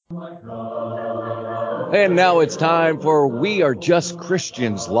And now it's time for We Are Just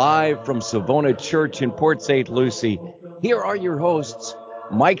Christians, live from Savona Church in Port St. Lucie. Here are your hosts,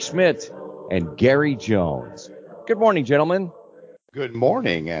 Mike Schmidt and Gary Jones. Good morning, gentlemen. Good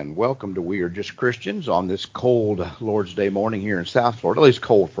morning, and welcome to We Are Just Christians on this cold Lord's Day morning here in South Florida. At least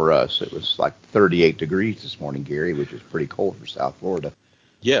cold for us. It was like 38 degrees this morning, Gary, which is pretty cold for South Florida.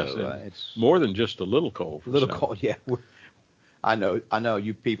 Yes, so, it's more than just a little cold. A little cold, yeah. I know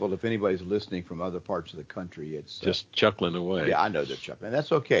you people, if anybody's listening from other parts of the country, it's just chuckling away. Yeah, I know they're chuckling.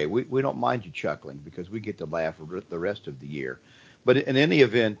 That's okay. We don't mind you chuckling because we get to laugh the rest of the year. But in any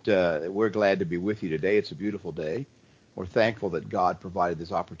event, we're glad to be with you today. It's a beautiful day. We're thankful that God provided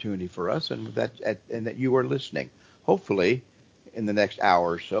this opportunity for us and that you are listening. Hopefully, in the next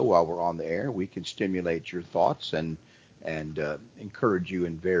hour or so while we're on the air, we can stimulate your thoughts and encourage you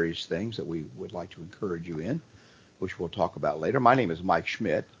in various things that we would like to encourage you in, which we'll talk about later. My name is Mike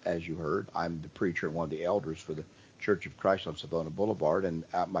Schmidt, as you heard. I'm the preacher and one of the elders for the Church of Christ on Savona Boulevard, and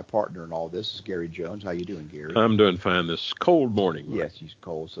my partner in all this is Gary Jones. How you doing, Gary? I'm doing fine this cold morning. Mike. Yes, he's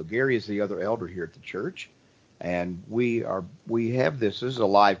cold. So Gary is the other elder here at the church. And we have this is a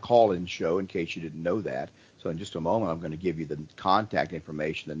live call-in show in case you didn't know that. So in just a moment, I'm going to give you the contact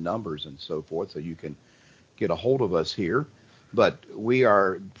information, the numbers and so forth, so you can get a hold of us here. But we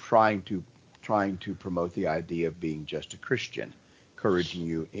are trying to promote the idea of being just a Christian, encouraging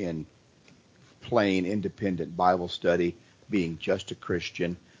you in plain, independent Bible study, being just a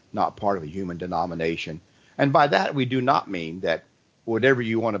Christian, not part of a human denomination. And by that, we do not mean that whatever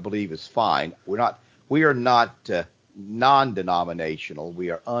you want to believe is fine. We are not non-denominational.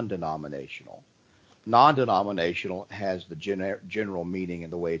 We are undenominational. Non-denominational has the general meaning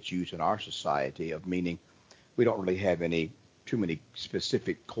and the way it's used in our society of meaning we don't really have too many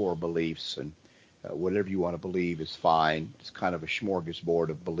specific core beliefs, and whatever you want to believe is fine. It's kind of a smorgasbord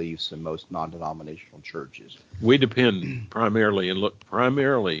of beliefs in most non-denominational churches. We depend primarily and look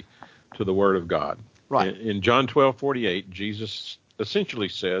primarily to the Word of God. Right. In John 12:48, Jesus essentially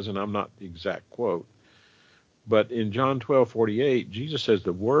says, and I'm not the exact quote, but in John 12:48, Jesus says,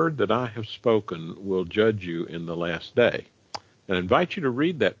 "The word that I have spoken will judge you in the last day." And I invite you to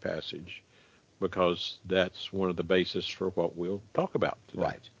read that passage because that's one of the bases for what we'll talk about today.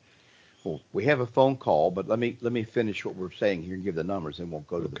 Right. Well, we have a phone call, but let me finish what we're saying here and give the numbers, and we'll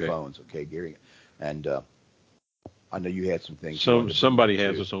go to the phones, okay, Gary? And I know you had some things. Somebody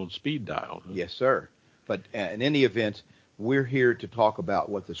has us on speed dial. Huh? Yes, sir. But in any event, we're here to talk about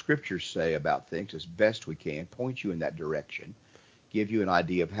what the scriptures say about things as best we can, point you in that direction, give you an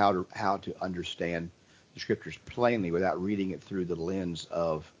idea of how to understand the scriptures plainly without reading it through the lens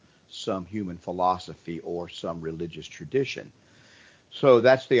of some human philosophy or some religious tradition. So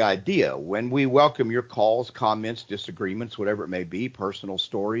that's the idea. When we welcome your calls, comments, disagreements, whatever it may be, personal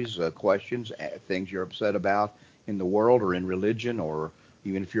stories, questions, things you're upset about in the world or in religion, or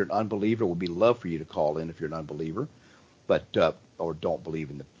even if you're an unbeliever, we'd love for you to call in if you're an unbeliever. But or don't believe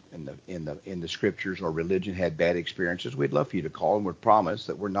in the scriptures or religion, had bad experiences, we'd love for you to call, and we're promised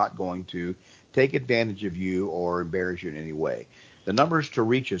that we're not going to take advantage of you or embarrass you in any way. The numbers to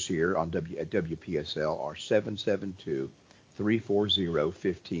reach us here at WPSL are 772-340-1590.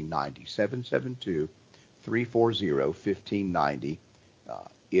 772-340-1590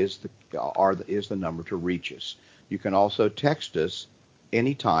 is the number to reach us. You can also text us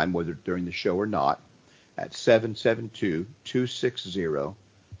anytime, whether during the show or not, at 772-260-6120,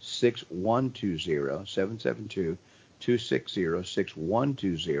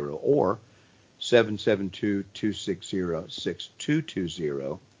 772-260-6120, or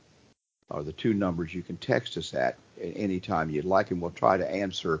 772-260-6220 are the two numbers you can text us at any time you'd like, and we'll try to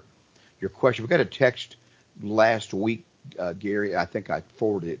answer your question. We got a text last week, Gary, I think I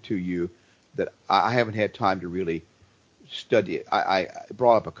forwarded it to you, that I haven't had time to really study it. I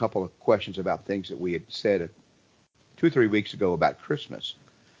brought up a couple of questions about things that we had said 2 or 3 weeks ago about Christmas,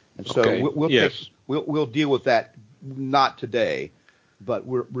 and so we'll deal with that, not today, but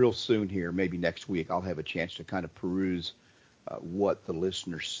we're real soon here. Maybe next week I'll have a chance to kind of peruse what the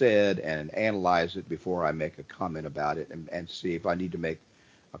listener said and analyze it before I make a comment about it, and see if I need to make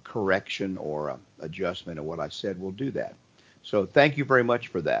a correction or a adjustment of what I said. We'll do that. So thank you very much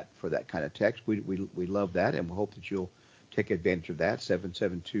for that kind of text. We love that, and we hope that you'll take advantage of that.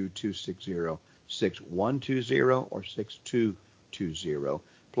 772-260-6120 or 6220.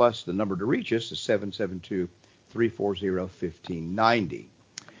 Plus, the number to reach us is 772-340-1590.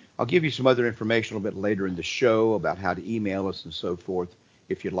 I'll give you some other information a little bit later in the show about how to email us and so forth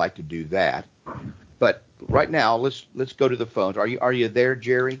if you'd like to do that. But right now, let's go to the phones. Are you there,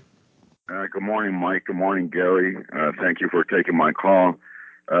 Jerry? Good morning, Mike. Good morning, Gary. Thank you for taking my call.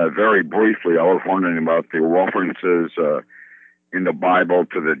 very briefly, I was wondering about the references in the Bible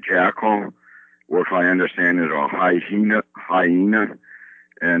to the jackal, which I understand is a hyena.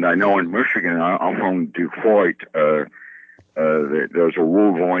 And I know in Michigan, I'm from Detroit, there's a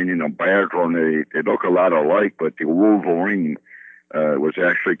wolverine and a badger, and they look a lot alike, but the wolverine was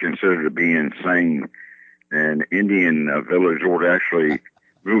actually considered to be insane. And Indian village would actually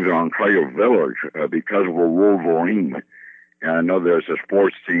move on Trail Village because of a wolverine. And I know there's a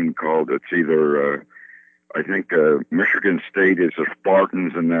sports team called, it's either, I think Michigan State is the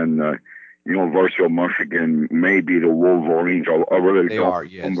Spartans, and then University of Michigan may be the Wolverines. I really They don't are,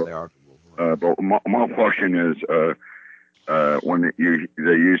 yes, remember. they are. But my question is, when they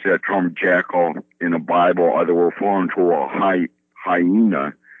use that term jackal in the Bible, are they referring to a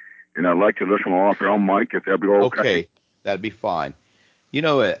hyena? And I'd like to listen off here on Mike, if that'd be okay. Okay, that'd be fine.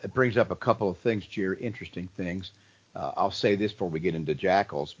 It brings up a couple of things, Jerry, interesting things. I'll say this before we get into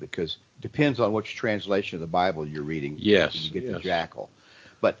jackals, because it depends on which translation of the Bible you're reading. Yes, when you get yes. the jackal.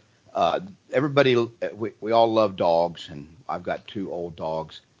 But everybody, we all love dogs, and I've got 2 old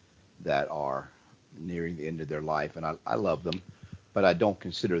dogs that are nearing the end of their life, and I love them, but I don't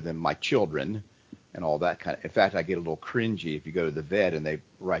consider them my children and all that kind of. In fact, I get a little cringy if you go to the vet and they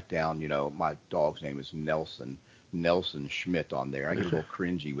write down, my dog's name is Nelson Schmidt on there. I get a little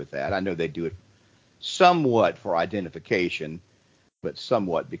cringy with that. I know they do it somewhat for identification, but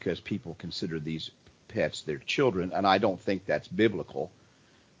somewhat because people consider these pets their children, and I don't think that's biblical.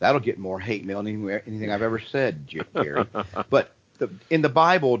 That'll get more hate mail than anything I've ever said, Jerry. But in the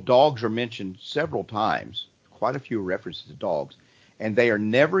Bible, dogs are mentioned several times, quite a few references to dogs, and they are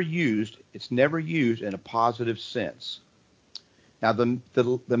never used. It's never used in a positive sense. Now, the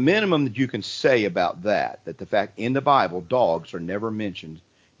minimum that you can say about that the fact in the Bible dogs are never mentioned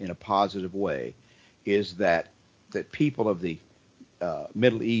in a positive way, is that people of the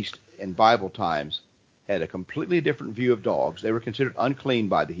Middle East in Bible times had a completely different view of dogs. They were considered unclean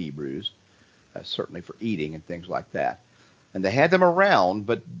by the Hebrews, certainly for eating and things like that. And they had them around,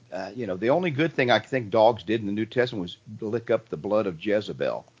 but, the only good thing I think dogs did in the New Testament was lick up the blood of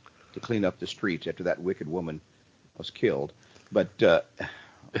Jezebel to clean up the streets after that wicked woman was killed. But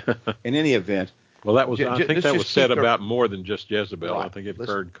in any event... Well, I think that was said about more than just Jezebel. Right. I think it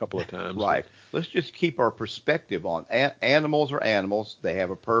occurred a couple of times. Right. Let's just keep our perspective on animals are animals. They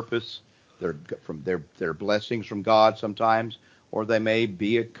have a purpose. They're blessings from God sometimes, or they may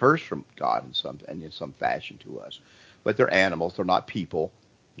be a curse from God in some fashion to us. But they're animals. They're not people.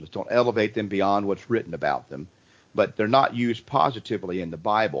 Just don't elevate them beyond what's written about them. But they're not used positively in the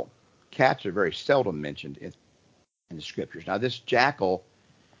Bible. Cats are very seldom mentioned in the Scriptures. Now, this jackal,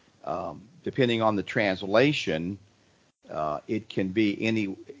 depending on the translation, it can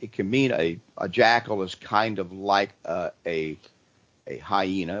mean a jackal is kind of like a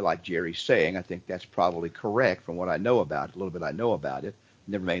hyena, like Jerry's saying. I think that's probably correct from what I know about it, a little bit I know about it.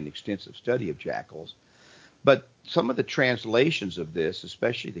 Never made an extensive study of jackals. But some of the translations of this,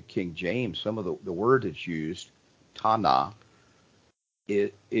 especially the King James, some of the word that's used, tana,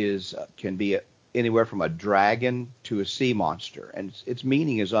 can be anywhere from a dragon to a sea monster, and its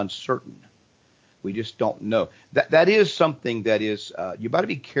meaning is uncertain. We just don't know. That is something that is, you better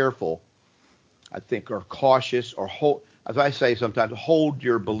be careful, I think, or cautious, or hold, as I say sometimes, hold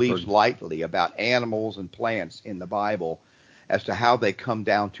your beliefs lightly about animals and plants in the Bible as to how they come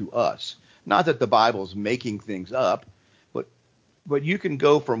down to us. Not that the Bible is making things up, but you can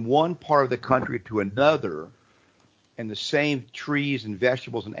go from one part of the country to another, and the same trees and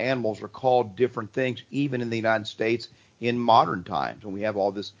vegetables and animals are called different things, even in the United States in modern times, when we have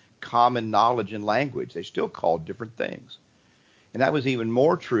all this common knowledge and language. They still called different things. And that was even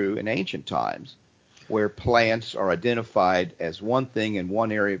more true in ancient times, where plants are identified as one thing in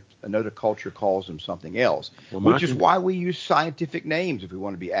one area, another culture calls them something else, which is why we use scientific names if we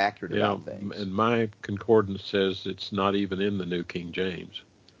want to be accurate about things. And my concordance says it's not even in the New King James.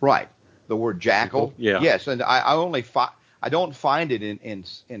 Right. The word jackal. Yeah. Yes, and I don't find it in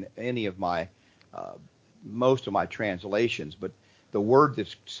any of my most of my translations, but the word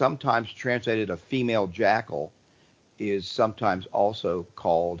that's sometimes translated a female jackal is sometimes also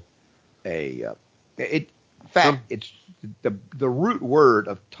called in fact, it's the root word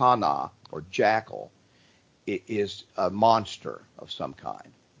of tana, or jackal, is a monster of some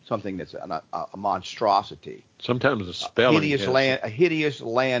kind, something that's a monstrosity. Sometimes the spelling. A hideous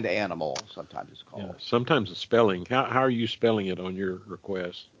land animal, sometimes it's called. Yeah, sometimes the spelling. How are you spelling it on your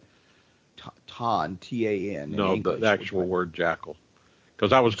request? Tan, T-A-N. No, the actual word jackal.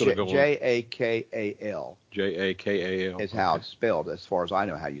 Because I was going to go Jakal. Jakal. Is how it's spelled, as far as I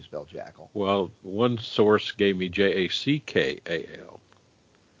know how you spell jackal. Well, one source gave me Jackal.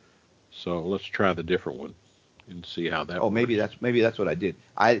 So let's try the different one and see how that works. Maybe that's what I did.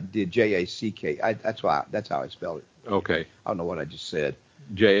 I did Jack. That's how I spelled it. Okay. I don't know what I just said.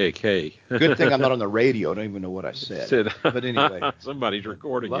 Jack. Good thing I'm not on the radio. I don't even know what I said. But anyway, somebody's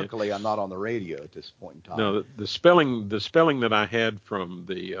recording luckily, it. I'm not on the radio at this point in time. No, the spelling that I had from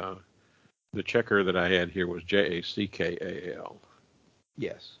the checker that I had here was Jackal.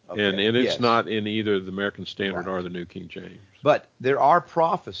 Yes. Okay. And it's yes. not in either the American Standard Right. or the New King James. But there are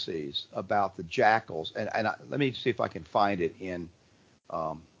prophecies about the jackals, and let me see if I can find it in.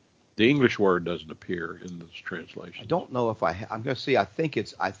 The English word doesn't appear in this translation. I don't know if I'm going to see. I think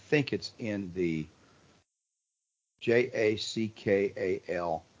it's in the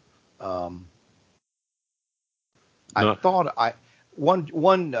Jackal. I thought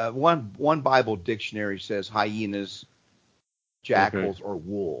one Bible dictionary says hyenas, jackals, or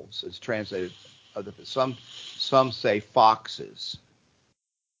wolves. It's translated. Some say foxes.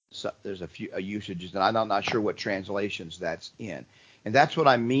 So there's a usages, and I'm not sure what translations that's in. And that's what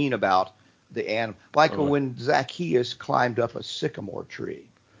I mean about the animal. Like when Zacchaeus climbed up a sycamore tree.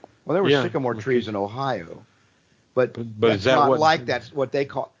 Well, there were sycamore trees in Ohio, but that's not like that's what they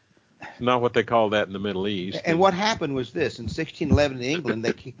call. Not what they call that in the Middle East. And what happened was this: in 1611 in England,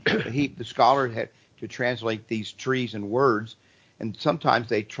 the scholar had to translate these trees and words, and sometimes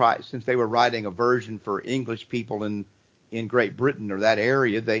they try, since they were writing a version for English people in Great Britain or that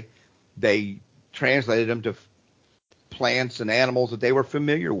area, they translated them to plants and animals that they were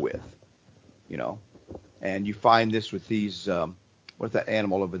familiar with, you know. And you find this with these, what's that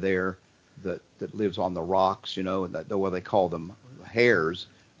animal over there that lives on the rocks, you know, and what they call them, hares.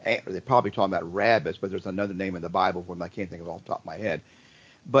 They're probably talking about rabbits, but there's another name in the Bible for them I can't think of off the top of my head.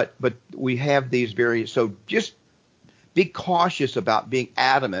 But we have these various, so just be cautious about being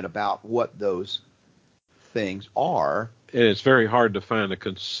adamant about what those things are. And it's very hard to find a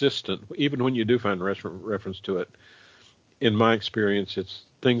consistent, even when you do find reference to it. In my experience, it's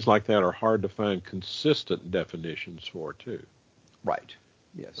things like that are hard to find consistent definitions for too. Right.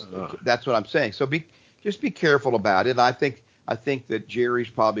 Yes. That's what I'm saying. So just be careful about it. I think that Jerry's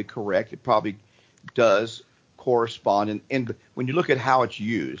probably correct. It probably does correspond. And when you look at how it's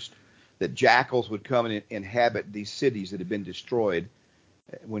used, that jackals would come and inhabit these cities that had been destroyed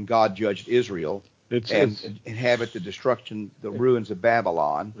when God judged Israel, and inhabit the ruins of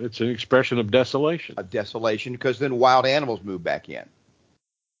Babylon. It's an expression of desolation. Because then wild animals move back in,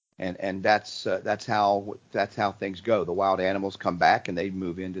 and that's how things go. The wild animals come back and they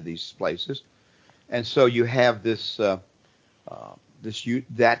move into these places, and so you have this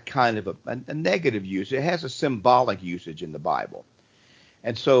that kind of a negative use. It has a symbolic usage in the Bible,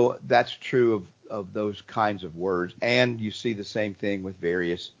 and so that's true of those kinds of words. And you see the same thing with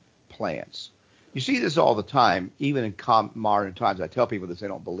various plants. You see this all the time, even in modern times. I tell people this, they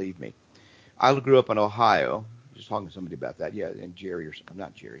don't believe me. I grew up in Ohio. Just talking to somebody about that. Yeah, and Jerry, or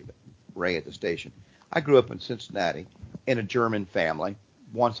not Jerry, but Ray at the station. I grew up in Cincinnati in a German family.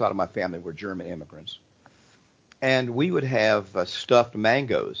 One side of my family were German immigrants. And we would have stuffed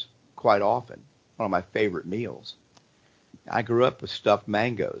mangoes quite often, one of my favorite meals. I grew up with stuffed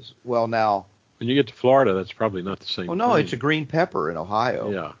mangoes. Well, now, when you get to Florida, that's probably not the same thing. Well, no, it's a green pepper in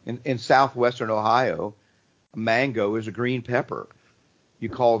Ohio. Yeah. In southwestern Ohio, mango is a green pepper. You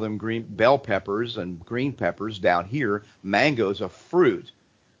call them green bell peppers and green peppers. Down here, mango's a fruit.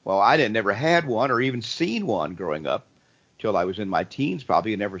 Well, I never had one or even seen one growing up till I was in my teens,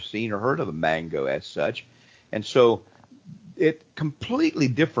 probably. I'd never seen or heard of a mango as such. And so it completely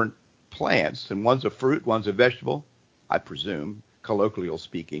different plants, and one's a fruit, one's a vegetable, I presume, colloquial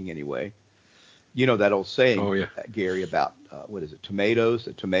speaking anyway. You know that old saying, Gary, about, tomatoes,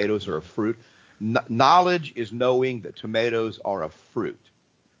 that tomatoes are a fruit. Knowledge is knowing that tomatoes are a fruit.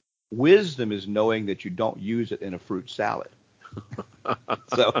 Wisdom is knowing that you don't use it in a fruit salad.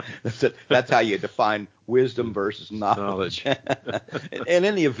 So that's how you define wisdom versus knowledge. In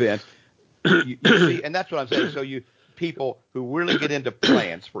any event, you see, and that's what I'm saying. So people who really get into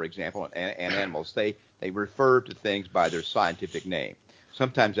plants, for example, and animals, they refer to things by their scientific name.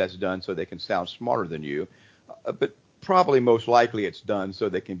 Sometimes that's done so they can sound smarter than you, but probably most likely it's done so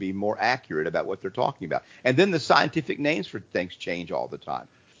they can be more accurate about what they're talking about. And then the scientific names for things change all the time.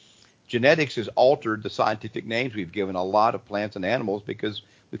 Genetics has altered the scientific names we've given a lot of plants and animals because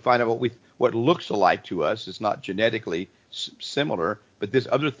we find out what looks alike to us is not genetically similar, but this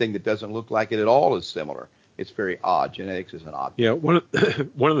other thing that doesn't look like it at all is similar. It's very odd. Genetics is an odd thing. Yeah, one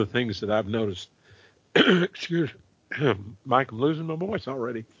of the things that I've noticed, excuse me, Mike, I'm losing my voice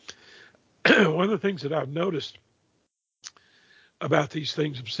already. One of the things that I've noticed about these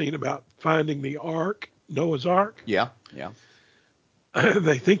things I've seen about finding the ark, Noah's Ark. Yeah.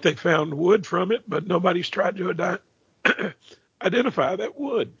 They think they found wood from it, but nobody's tried to identify that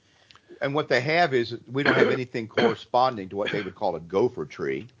wood. And what they have is we don't have anything corresponding to what they would call a gopher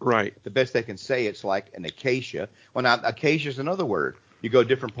tree. Right. The best they can say, it's like an acacia. Well, now acacia is another word. You go to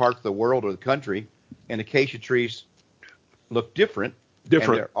different parts of the world or the country, and acacia trees look different. And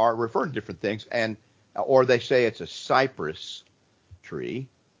they are referring to different things, or they say it's a cypress tree.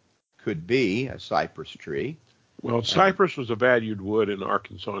 Could be a cypress tree. Well, cypress was a valued wood in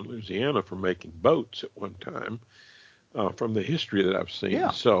Arkansas and Louisiana for making boats at one time, from the history that I've seen.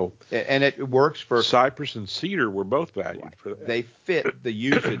 Yeah. So, and it works for cypress and cedar were both valued for that. They fit the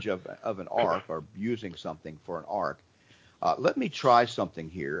usage of an ark, or using something for an ark. Let me try something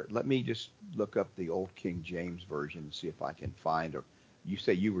here. Let me just look up the old King James version and see if I can find. Or you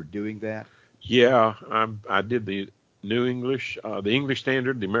say you were doing that? Yeah, I did the New English, the English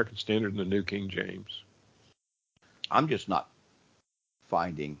Standard, the American Standard, and the New King James. I'm just not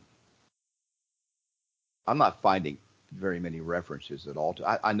finding. I'm not finding very many references at all.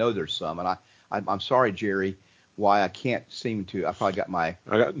 I know there's some, and I'm sorry, Jerry, why I can't seem to. I probably got my.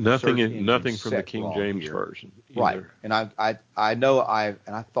 I got nothing from the King James here. version. Either. Right, and I know I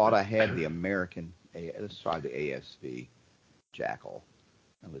thought I had the American. Let's try the ASV Jackal,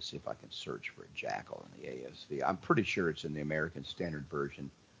 and let's see if I can search for a Jackal in the ASV. I'm pretty sure it's in the American Standard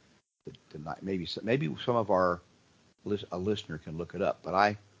version. Maybe some of a listener can look it up, but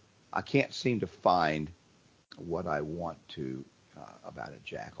I can't seem to find what I want to about a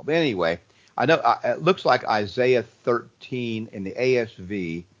jackal. But anyway, I know it looks like Isaiah 13 in the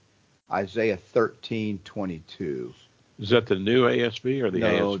ASV, Isaiah 13:22. Is that the new ASV or the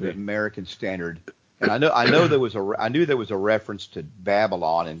ASV? No, the American Standard. And I knew there was a reference to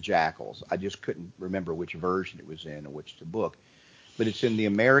Babylon and jackals. I just couldn't remember which version it was in or which book. But it's in the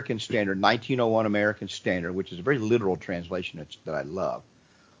American Standard, 1901 American Standard, which is a very literal translation that I love.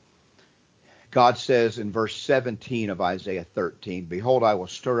 God says in verse 17 of Isaiah 13, "Behold, I will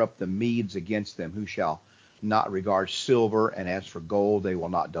stir up the Medes against them, who shall not regard silver, and as for gold, they will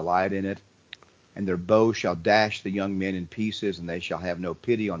not delight in it. And their bow shall dash the young men in pieces, and they shall have no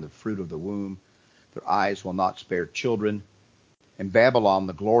pity on the fruit of the womb. Their eyes will not spare children. And Babylon,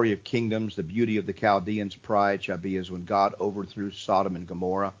 the glory of kingdoms, the beauty of the Chaldeans' pride, shall be as when God overthrew Sodom and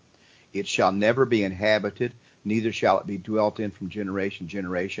Gomorrah. It shall never be inhabited, neither shall it be dwelt in from generation to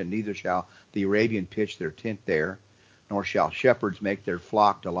generation. Neither shall the Arabian pitch their tent there, nor shall shepherds make their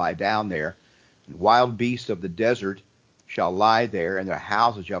flock to lie down there. And wild beasts of the desert shall lie there, and their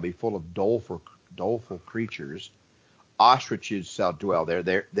houses shall be full of doleful creatures. Ostriches shall dwell there.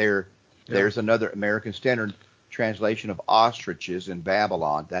 There's another American Standard translation of ostriches in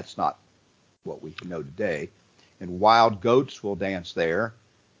Babylon. That's not what we know today. And wild goats will dance there,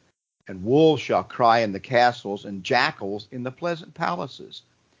 and wolves shall cry in the castles, and jackals in the pleasant palaces.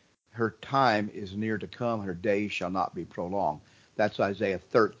 Her time is near to come, her days shall not be prolonged." That's Isaiah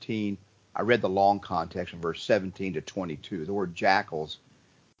 13. I read the long context in verse 17 to 22. The word jackals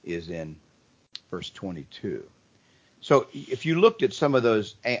is in verse 22. So if you looked at some of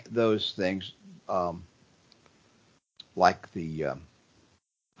those things, like the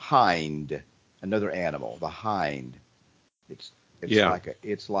hind, another animal, the hind, it's like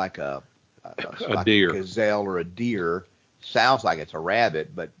a deer, a gazelle or a deer. Sounds like it's a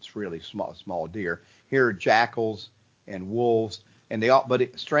rabbit, but it's really small deer. Here are jackals and wolves, and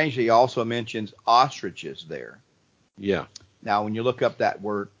strangely, he also mentions ostriches there. Yeah. Now, when you look up that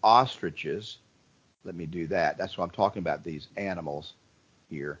word ostriches, let me do that. That's what I'm talking about, these animals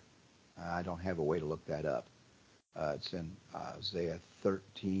here. I don't have a way to look that up. It's in Isaiah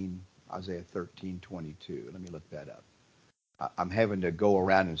 13:22. Let me look that up. I'm having to go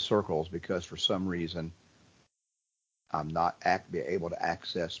around in circles because for some reason I'm not able to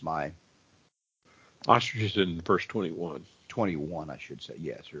access my ostriches in verse 21. 21, I should say.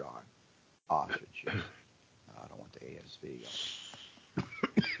 Yes, you're on. Ostriches. I don't want the ASV.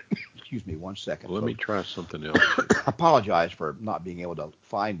 Excuse me 1 second. Well, let me try something else. I apologize for not being able to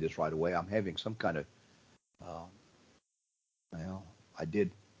find this right away. I'm having some kind of, I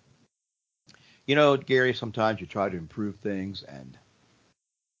did. You know, Gary, sometimes you try to improve things and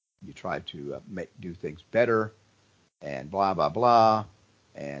you try to do things better and blah, blah, blah.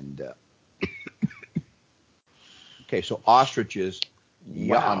 And, okay, so ostriches,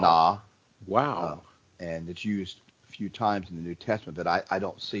 Ya'anah. Wow. And it's used a few times in the New Testament, but I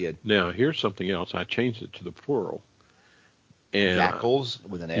don't see it. Now, here's something else. I changed it to the plural. And jackals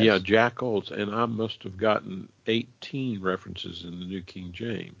with an S? Yeah, jackals. And I must have gotten 18 references in the New King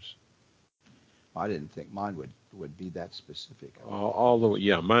James. I didn't think mine would be that specific.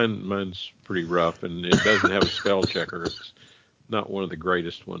 Mine's pretty rough, and it doesn't have a spell checker. It's not one of the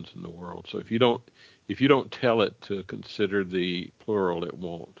greatest ones in the world. So if you don't tell it to consider the plural, it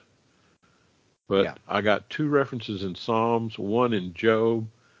won't. But Yeah. I got 2 references in Psalms, 1 in Job,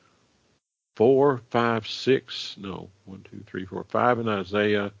 4, 5, 6. No, 1, 2, 3, 4, 5 in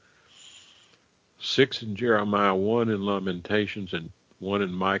Isaiah, 6 in Jeremiah, 1 in Lamentations, and 1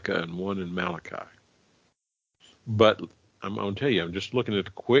 in Micah, and 1 in Malachi. But I'm going to tell you, I'm just looking at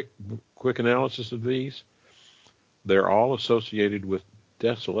the quick analysis of these. They're all associated with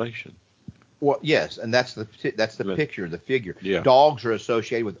desolation. Well, yes, and that's the picture, the figure. Yeah. Dogs are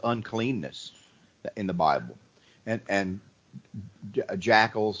associated with uncleanness in the Bible, and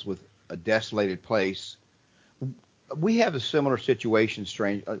jackals with a desolated place. We have a similar situation,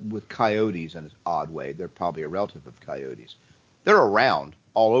 with coyotes in an odd way. They're probably a relative of coyotes. They're around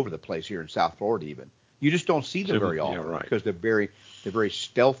all over the place here in South Florida, even. You just don't see them very often, right. because they're very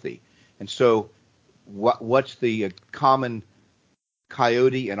stealthy. And so, what's the common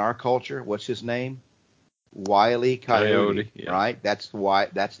coyote in our culture? What's his name? Wile E. Coyote, yeah. Right? That's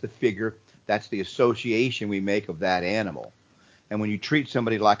the figure. That's the association we make of that animal. And when you treat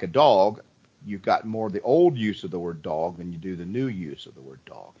somebody like a dog, you've got more of the old use of the word dog than you do the new use of the word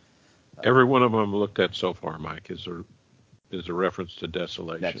dog. Every one of them looked at so far, Mike, is a reference to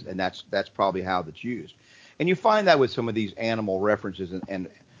desolation. That's probably how that's used. And you find that with some of these animal references and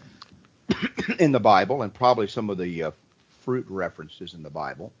in the Bible, and probably some of the fruit references in the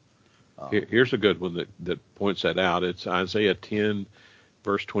Bible. Here's a good one that points that out. It's Isaiah 10,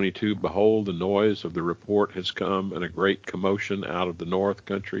 verse 22. Behold, the noise of the report has come, and a great commotion out of the north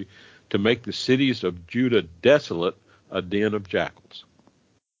country, to make the cities of Judah desolate, a den of jackals.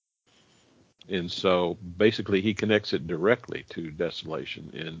 And so basically he connects it directly to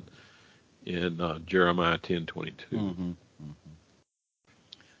desolation in Jeremiah 10:22. Mm-hmm.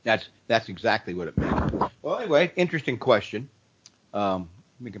 That's exactly what it means. Well, anyway, interesting question.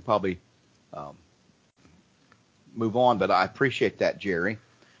 We can probably move on, but I appreciate that, Jerry.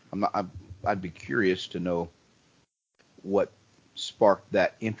 I'd be curious to know what sparked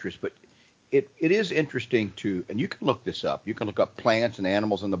that interest, but it is interesting and you can look this up. You can look up plants and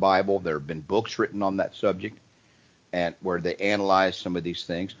animals in the Bible. There have been books written on that subject, and where they analyze some of these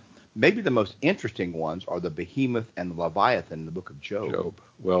things. Maybe the most interesting ones are the behemoth and the leviathan in the book of Job.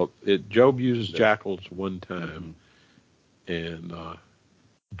 Well, Job uses jackals one time, and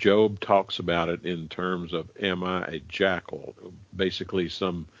Job talks about it in terms of, am I a jackal? Basically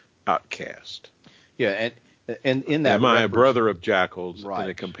some outcast. Yeah, and in that, am I a brother of jackals, right, and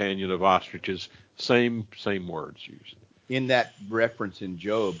a companion of ostriches? Same words used. In that reference in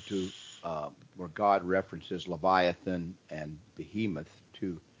Job to where God references Leviathan and Behemoth,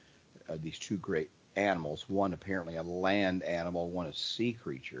 these two great animals, one apparently a land animal, one a sea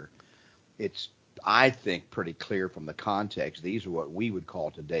creature. It's, I think, pretty clear from the context. These are what we would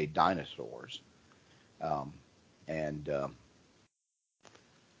call today dinosaurs. The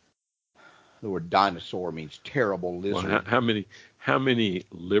word dinosaur means terrible lizard. Well, how many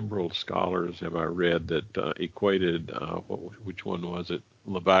liberal scholars have I read that equated which one was it,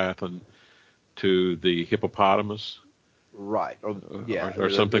 Leviathan, to the hippopotamus? Right. Or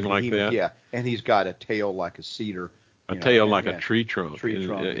something like that. Yeah, and he's got a tail like a cedar. A tail like a tree trunk.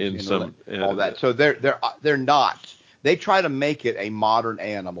 All that. So they're not. They try to make it a modern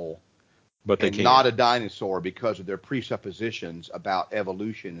animal, but they can't. Not a dinosaur, because of their presuppositions about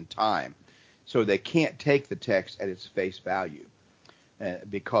evolution and time. So they can't take the text at its face value,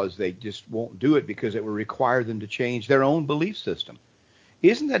 because they just won't do it, because it would require them to change their own belief system.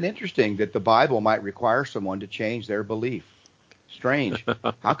 Isn't that interesting that the Bible might require someone to change their belief? Strange.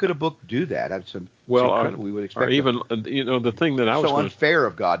 How could a book do that? That's incredible. We would expect. Or even, the thing that I was unfair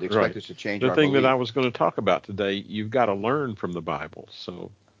of God to expect us to change our belief. The thing that I was going to talk about today, you've got to learn from the Bible.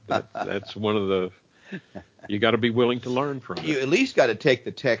 So that's one of the. You got to be willing to learn from it. You at least got to take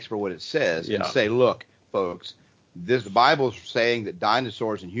the text for what it says and say, look, folks, the Bible's saying that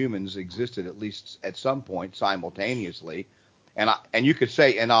dinosaurs and humans existed at least at some point simultaneously. And you could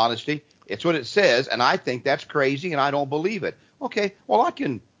say, in honesty, it's what it says, and I think that's crazy, and I don't believe it. Okay, well, I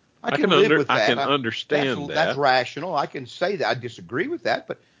can live with that. I can understand that. That's rational. I can say that. I disagree with that,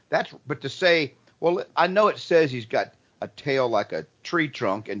 but to say, well, I know it says he's got a tail like a tree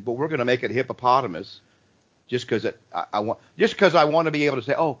trunk, but we're going to make it a hippopotamus just because I want to be able to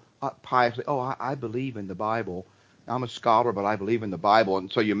say, piously, I believe in the Bible. I'm a scholar, but I believe in the Bible,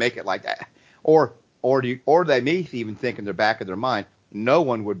 and so you make it like that, or they may even think in the back of their mind, no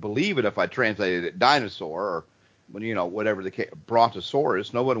one would believe it if I translated it dinosaur, or whatever the case,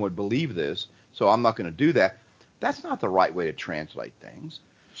 brontosaurus. No one would believe this, so I'm not going to do that. That's not the right way to translate things.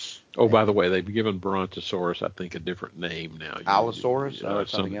 Oh, by the way, they've given Brontosaurus, I think, a different name now. Allosaurus or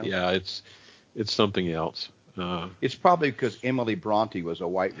It's something else? Yeah, it's something else. It's probably because Emily Bronte was a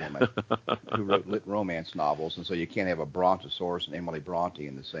white woman who wrote lit romance novels, and so you can't have a Brontosaurus and Emily Bronte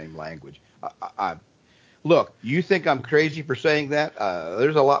in the same language. Look, you think I'm crazy for saying that?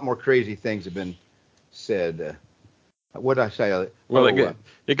 There's a lot more crazy things have been said. What did I say? Well,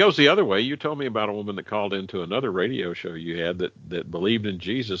 it goes the other way. You told me about a woman that called into another radio show you had that believed in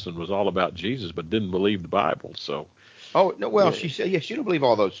Jesus and was all about Jesus, but didn't believe the Bible. So. Oh no, well, Yeah. she said, she didn't believe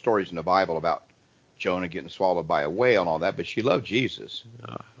all those stories in the Bible about Jonah getting swallowed by a whale and all that, but she loved Jesus.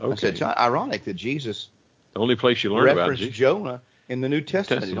 Okay. I said it's ironic that Jesus The only place you learn about referenced Jesus. Jonah in the New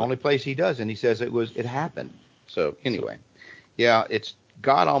Testament. The only place he does, and he says it happened. So anyway, yeah, it's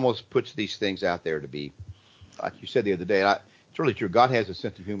God almost puts these things out there to be, like you said the other day. It's really true. God has a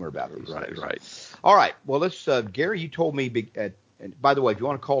sense of humor about these things. Right. All right. Well, let's. Gary, you told me. And by the way, if you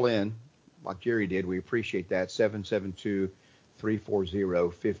want to call in, like Jerry did, we appreciate that.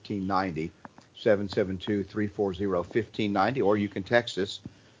 772-340-1590. 772-340-1590, or you can text us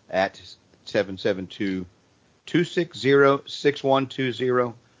at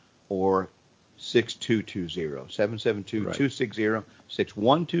 772-260-6120 or 6220.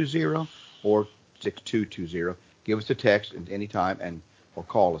 772-260-6120 or 6220. Give us a text at any time or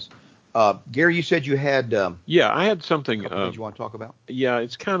call us. Gary, you said you had I had something things you want to talk about? Yeah,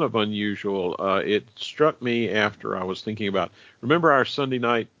 it's kind of unusual. It struck me after I was thinking about, remember our Sunday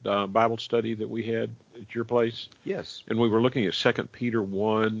night Bible study that we had at your place? Yes. And we were looking at 2 Peter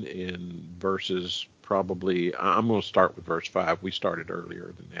 1 in verses probably, I'm going to start with verse 5. We started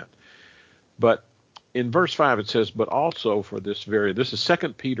earlier than that. But in verse 5 it says, but also for this is 2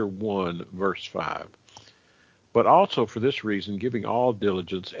 Peter 1 verse 5. But also for this reason, giving all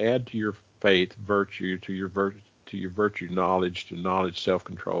diligence, add to your faith virtue, to your virtue knowledge, to knowledge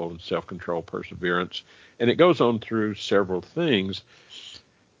self-control, and self-control perseverance. And it goes on through several things.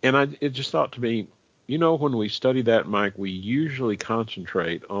 And it just thought to me, when we study that, Mike, we usually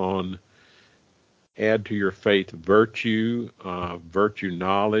concentrate on add to your faith virtue, virtue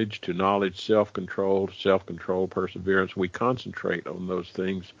knowledge, to knowledge self-control, self-control perseverance. We concentrate on those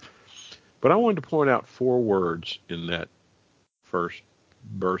things. But I wanted to point out 4 words in that first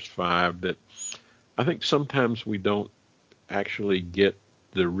verse 5 that I think sometimes we don't actually get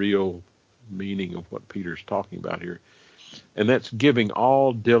the real meaning of what Peter's talking about here. And that's giving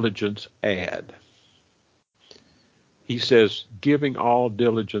all diligence add. He says, giving all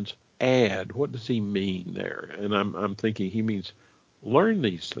diligence add. What does he mean there? And I'm thinking he means learn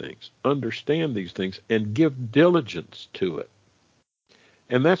these things, understand these things, and give diligence to it.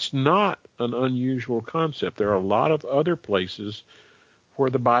 And that's not an unusual concept. There are a lot of other places where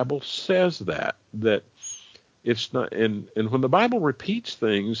the Bible says that it's not, and when the Bible repeats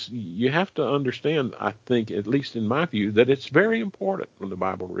things, you have to understand, I think, at least in my view, that it's very important when the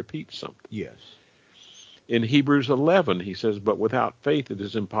Bible repeats something. Yes. In Hebrews 11, he says, but without faith it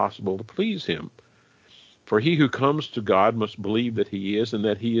is impossible to please him. For he who comes to God must believe that he is, and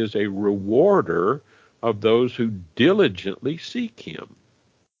that he is a rewarder of those who diligently seek him.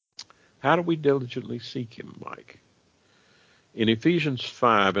 How do we diligently seek him, Mike? In Ephesians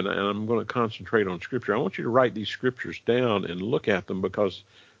 5, and I'm going to concentrate on Scripture, I want you to write these Scriptures down and look at them because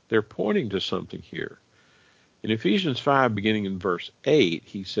they're pointing to something here. In Ephesians 5, beginning in verse 8,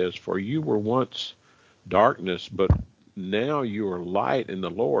 he says, for you were once darkness, but now you are light in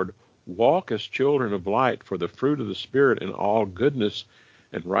the Lord. Walk as children of light, for the fruit of the Spirit in all goodness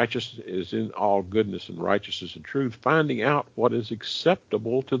and righteousness is in all goodness and righteousness and truth, finding out what is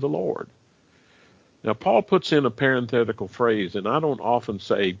acceptable to the Lord. Now, Paul puts in a parenthetical phrase, and I don't often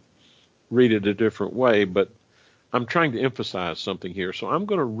say read it a different way, but I'm trying to emphasize something here. So I'm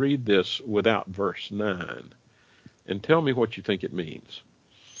going to read this without verse 9, and tell me what you think it means.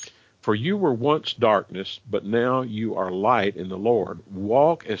 For you were once darkness, but now you are light in the Lord.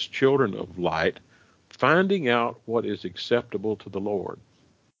 Walk as children of light, finding out what is acceptable to the Lord.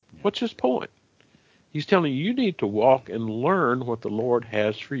 What's his point? He's telling you need to walk and learn what the Lord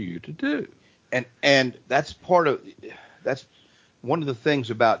has for you to do. And that's one of the things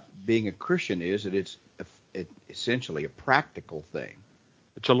about being a Christian is that it's essentially a practical thing.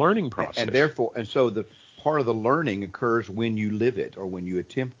 It's a learning process. And therefore, so the part of the learning occurs when you live it or when you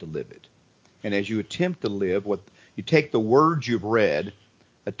attempt to live it. And as you attempt to live, you take the words you've read,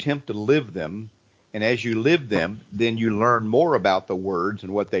 attempt to live them, and as you live them, then you learn more about the words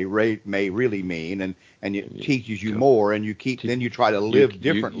and what they may really mean, and it teaches you more, and then you try to live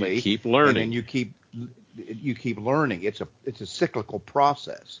differently. You keep learning, and then you keep learning. It's a cyclical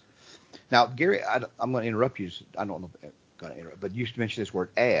process. Now, Gary, I'm going to interrupt you. I don't know, going to interrupt, but you mentioned this word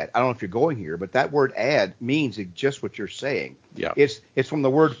add. I don't know if you're going here, but that word add means just what you're saying. Yeah. It's from the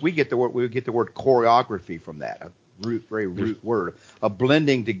word we get the word choreography from that, a very root word, a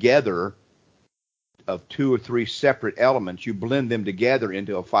blending together of two or three separate elements. You blend them together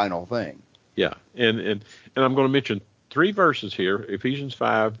into a final thing. Yeah, and I'm going to mention 3 verses here. Ephesians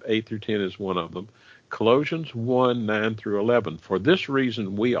 5:8 through 10 is one of them. Colossians 1:9 through 11. For this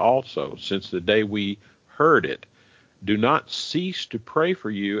reason, we also, since the day we heard it, do not cease to pray for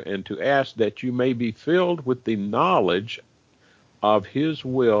you and to ask that you may be filled with the knowledge of his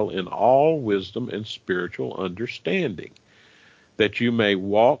will in all wisdom and spiritual understanding, that you may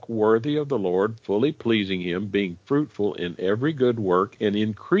walk worthy of the Lord, fully pleasing him, being fruitful in every good work and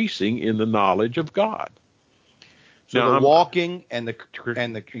increasing in the knowledge of God. So now, the walking and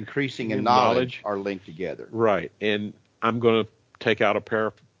the increasing in knowledge are linked together. Right. And I'm going to take out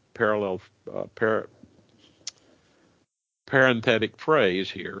a parenthetic phrase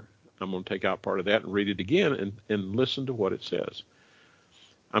here. I'm going to take out part of that and read it again and listen to what it says.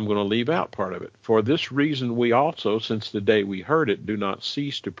 I'm going to leave out part of it. For this reason, we also, since the day we heard it, do not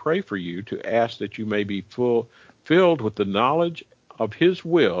cease to pray for you, to ask that you may be filled with the knowledge of his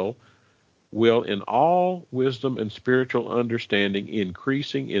will in all wisdom and spiritual understanding,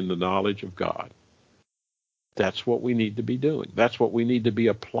 increasing in the knowledge of God. That's what we need to be doing. That's what we need to be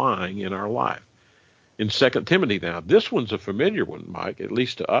applying in our life. In 2 Timothy now, this one's a familiar one, Mike, at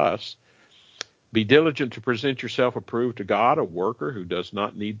least to us. Be diligent to present yourself approved to God, a worker who does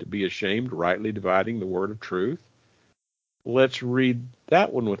not need to be ashamed, rightly dividing the word of truth. Let's read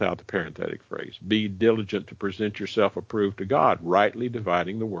that one without the parenthetic phrase. Be diligent to present yourself approved to God, rightly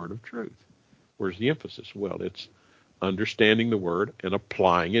dividing the word of truth. Where's the emphasis? Well, it's understanding the word and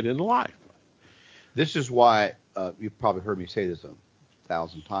applying it in life. This is why you've probably heard me say this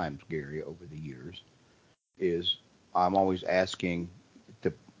 1,000 times, Gary, over the years, is I'm always asking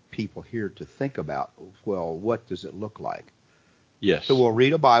the people here to think about, well, what does it look like? Yes. So we'll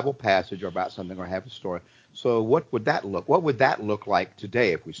read a Bible passage or about something or have a story. So what would that look like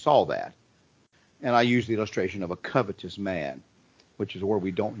today if we saw that? And I use the illustration of a covetous man, which is a word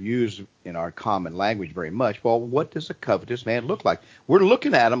we don't use in our common language very much. Well, what does a covetous man look like? We're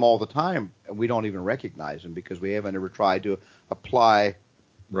looking at him all the time, and we don't even recognize him because we haven't ever tried to apply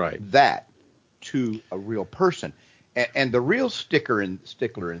that to a real person. And the real stickler and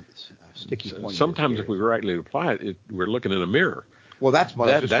sticky point. Sometimes if we rightly apply it, we're looking in a mirror. Well, that's what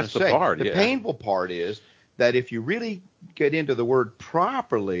I was just that's the say. part. The painful part is that if you really get into the word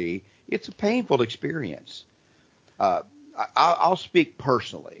properly, it's a painful experience. I'll speak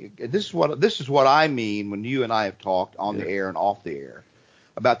personally. This is what I mean when you and I have talked on the air and off the air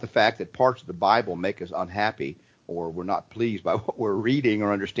about the fact that parts of the Bible make us unhappy, or we're not pleased by what we're reading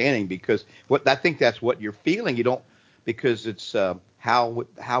or understanding, because I think that's what you're feeling. You don't, because it's how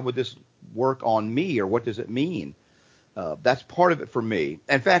would this work on me, or what does it mean? That's part of it for me.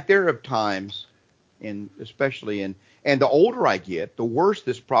 In fact, there are times, and the older I get, the worse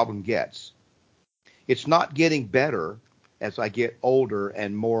this problem gets. It's not getting better as I get older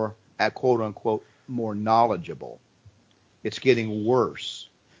and more, quote unquote, more knowledgeable. It's getting worse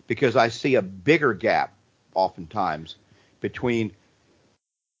because I see a bigger gap oftentimes between,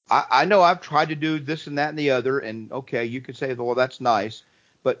 I know I've tried to do this and that and the other, and okay, you could say, well, that's nice,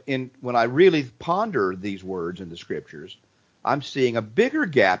 but when I really ponder these words in the scriptures, I'm seeing a bigger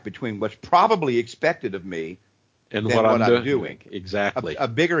gap between what's probably expected of me and than what I'm doing. Exactly. A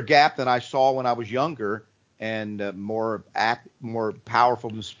bigger gap than I saw when I was younger, and more powerful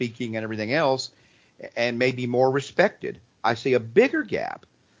in speaking and everything else, and maybe more respected. I see a bigger gap,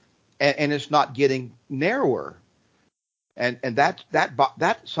 and it's not getting narrower. And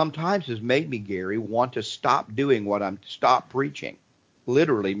that sometimes has made me, Gary, want to stop doing stop preaching.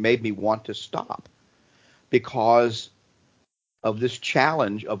 Literally made me want to stop because of this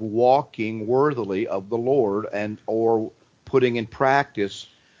challenge of walking worthily of the Lord or putting in practice,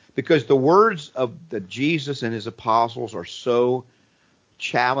 because the words of Jesus and his apostles are so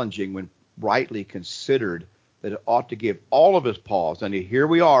challenging when rightly considered that it ought to give all of us pause. And here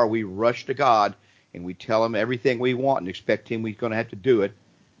we are, we rush to God and we tell him everything we want and expect him we're going to have to do it.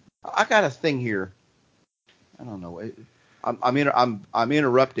 I got a thing here. I don't know. I'm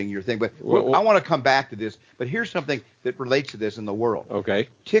interrupting your thing, but I want to come back to this. But here's something that relates to this in the world. Okay.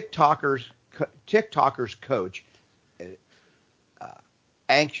 TikTokers coach,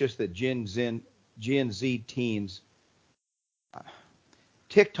 anxious that Gen Z teens.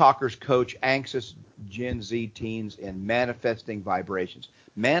 TikTokers coach anxious Gen Z teens in manifesting vibrations.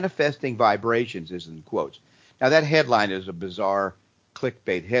 Manifesting vibrations is in quotes. Now that headline is a bizarre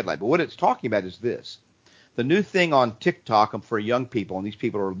clickbait headline, but what it's talking about is this. The new thing on TikTok for young people, and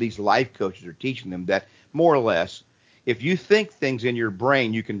these life coaches are teaching them that more or less, if you think things in your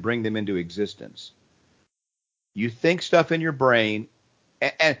brain, you can bring them into existence. You think stuff in your brain,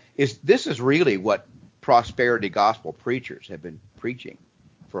 and this is really what prosperity gospel preachers have been preaching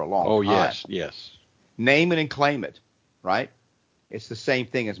for a long time. Oh, yes. Name it and claim it, right? It's the same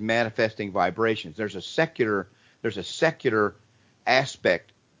thing as manifesting vibrations. There's a secular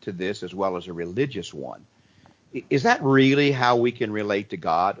aspect to this as well as a religious one. Is that really how we can relate to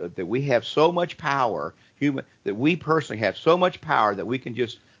God? That we have so much power, that we personally have so much power that we can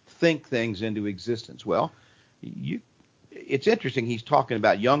just think things into existence? Well, it's interesting he's talking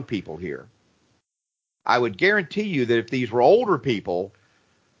about young people here. I would guarantee you that if these were older people,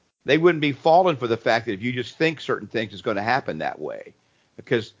 they wouldn't be falling for the fact that if you just think certain things, it's going to happen that way.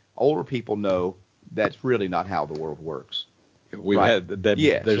 Because older people know that's really not how the world works. We've had that.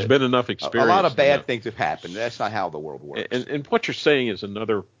 Yes, there's been enough experience. A lot of bad things have happened. That's not how the world works. And what you're saying is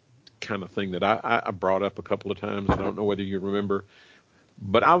another kind of thing that I brought up a couple of times. I don't know whether you remember,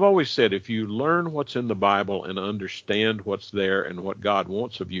 but I've always said if you learn what's in the Bible and understand what's there and what God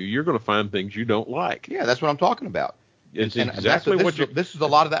wants of you, you're going to find things you don't like. Yeah, that's what I'm talking about. It's exactly what you. This is a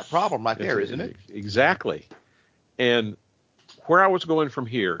lot of that problem right there, isn't it? Exactly. And where I was going from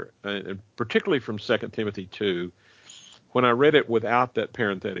here, and particularly from 2 Timothy 2. When I read it without that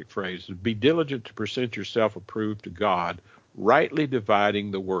parenthetic phrase, be diligent to present yourself approved to God, rightly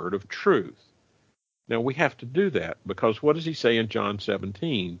dividing the word of truth. Now, we have to do that because what does he say in John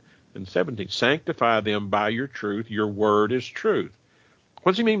 17 and 17? Sanctify them by your truth. Your word is truth.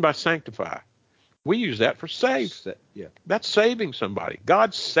 What does he mean by sanctify? We use that for save. Yeah. That's saving somebody.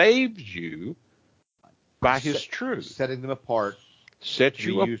 God saves you by his truth. Setting them apart. Set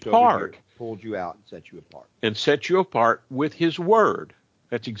you apart. Pulled you out and set you apart. And set you apart with his word.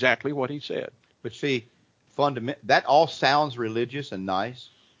 That's exactly what he said. But see, that all sounds religious and nice,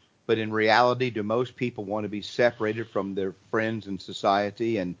 but in reality, do most people want to be separated from their friends and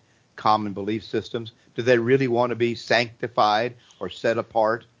society and common belief systems? Do they really want to be sanctified or set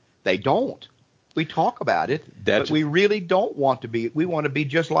apart? They don't. We talk about it, but we really don't want to be. We want to be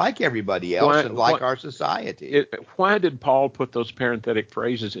just like everybody else and like our society. Why did Paul put those parenthetic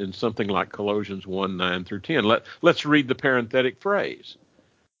phrases in something like Colossians 1:9 through 10? Let's read the parenthetic phrase.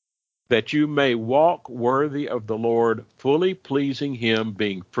 That you may walk worthy of the Lord, fully pleasing him,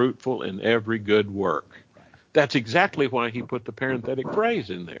 being fruitful in every good work. Right. That's exactly why he put the parenthetic phrase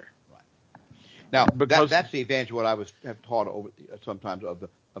in there. Right. Now, because that's the advantage of what I have taught sometimes of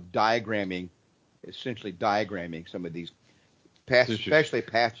diagramming. Essentially diagramming some of these passages, especially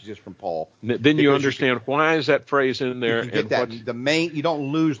passages from Paul. Then you understand why is that phrase in there. You get that you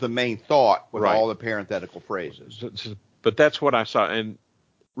don't lose the main thought with all the parenthetical phrases. But that's what I saw. And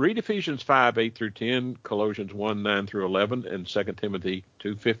read Ephesians 5:8 through 10, Colossians 1:9 through 11, and 2 Timothy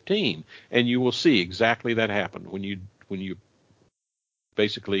 2:15, and you will see exactly that happen when you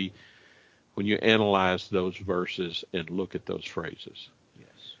analyze those verses and look at those phrases.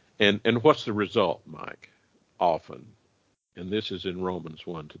 And what's the result, Mike? Often, and this is in Romans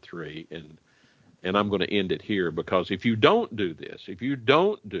 1-3, and I'm going to end it here because if you don't do this, if you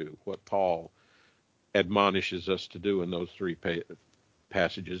don't do what Paul admonishes us to do in those three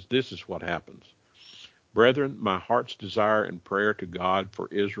passages, this is what happens. Brethren, my heart's desire and prayer to God for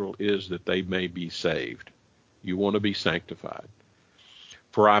Israel is that they may be saved. You want to be sanctified.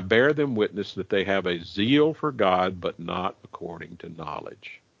 For I bear them witness that they have a zeal for God, but not according to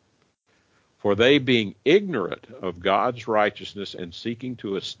knowledge. For they, being ignorant of God's righteousness and seeking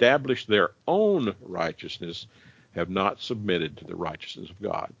to establish their own righteousness, have not submitted to the righteousness of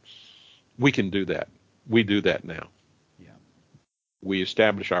God. We can do that. We do that now. Yeah. We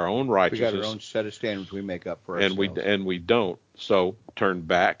establish our own righteousness. We got our own set of standards we make up for ourselves. And we don't. So turn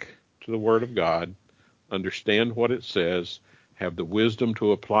back to the Word of God, understand what it says, have the wisdom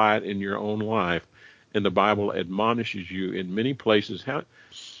to apply it in your own life, and the Bible admonishes you in many places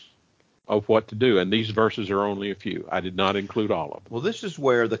of what to do. And these verses are only a few. I did not include all of them. Well, this is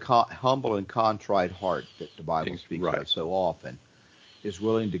where the humble and contrite heart that the Bible speaks of so often is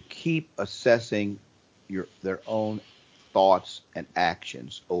willing to keep assessing their own thoughts and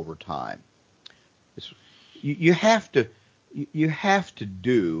actions over time. You have to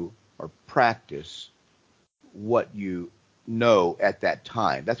do or practice what you know at that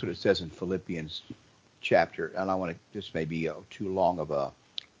time. That's what it says in Philippians chapter. And I want to, this may be too long of a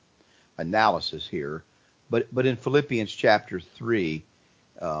analysis here, but in Philippians chapter 3,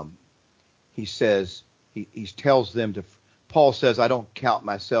 he says, he tells them to, Paul says, I don't count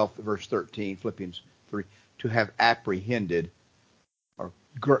myself, verse 13, Philippians 3, to have apprehended or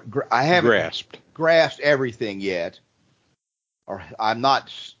I haven't grasped everything yet, or I'm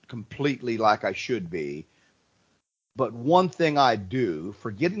not completely like I should be. But one thing I do,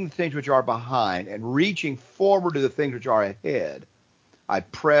 forgetting the things which are behind and reaching forward to the things which are ahead, I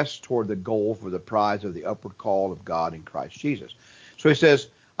press toward the goal for the prize of the upward call of God in Christ Jesus. So he says,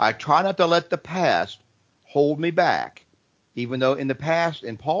 I try not to let the past hold me back, even though in the past,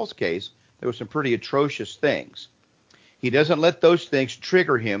 in Paul's case, there were some pretty atrocious things. He doesn't let those things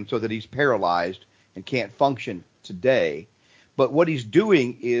trigger him so that he's paralyzed and can't function today. But what he's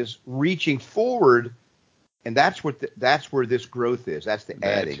doing is reaching forward. And that's where this growth is. That's the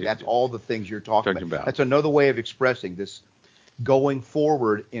adding. That's all the things you're talking about. That's another way of expressing this going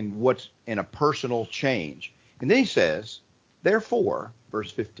forward in what's in a personal change. And then he says, therefore,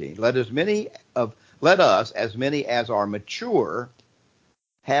 verse 15, let us, as many as are mature,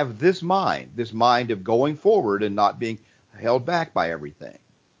 have this mind of going forward and not being held back by everything.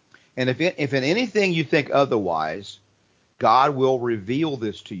 And if in anything you think otherwise, God will reveal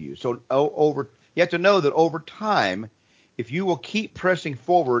this to you. So you have to know that over time, if you will keep pressing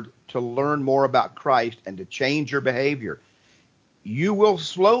forward to learn more about Christ and to change your behavior, you will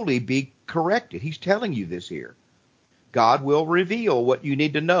slowly be corrected. He's telling you this here. God will reveal what you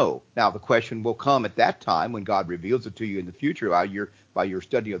need to know. Now, the question will come at that time when God reveals it to you in the future by your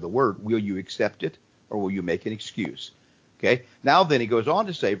study of the Word. Will you accept it or will you make an excuse? Okay. Now then, he goes on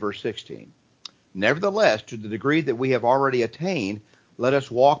to say, verse 16, nevertheless, to the degree that we have already attained, let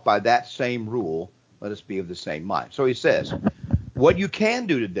us walk by that same rule. Let us be of the same mind. So he says, what you can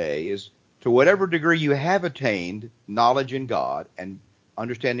do today is, to whatever degree you have attained knowledge in God and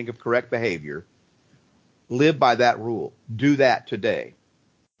understanding of correct behavior, live by that rule. Do that today.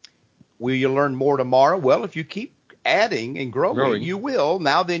 Will you learn more tomorrow? Well, if you keep adding and growing. You will.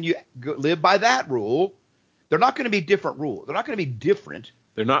 Now then, you live by that rule. They're not going to be different rules. They're not going to be different.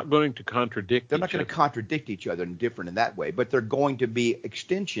 They're not going to contradict They're not going to contradict each other and different in that way, but they're going to be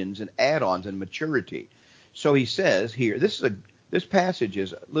extensions and add-ons and maturity. So he says here, this passage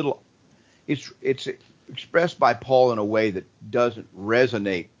is a little, it's expressed by Paul in a way that doesn't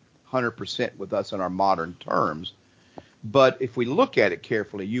resonate 100% with us in our modern terms. But if we look at it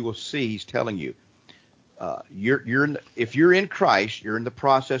carefully, you will see he's telling you, if you're in Christ, you're in the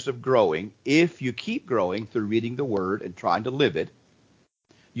process of growing. If you keep growing through reading the Word and trying to live it,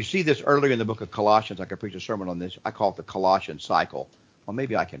 you see this earlier in the book of Colossians. I could preach a sermon on this. I call it the Colossian cycle. Well,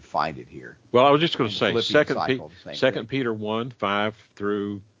 maybe I can find it here. Well, I was just going to say, 2 Peter 1, 5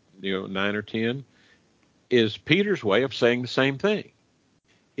 through 9 or 10 is Peter's way of saying the same thing.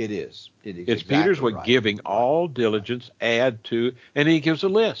 It is. It's exactly Peter's way, right. giving all diligence, add to, and he gives a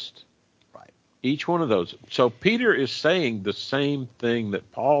list. Right. Each one of those. So Peter is saying the same thing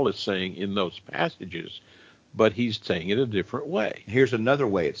that Paul is saying in those passages, but he's saying it a different way. Here's another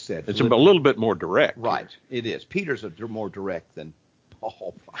way it's said. It's a little bit more direct. Right. Here. It is. Peter's more direct than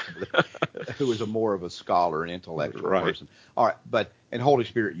Paul, probably, who is more of a scholar and intellectual person. All right. And Holy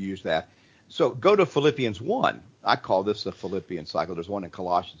Spirit used that. So go to Philippians 1. I call this the Philippian cycle. There's one in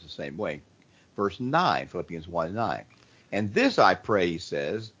Colossians the same way. Verse 9, Philippians 1:9. And this I pray, he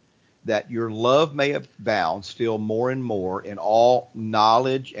says, that your love may abound still more and more in all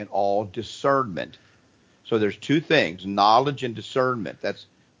knowledge and all discernment. So there's two things, knowledge and discernment. That's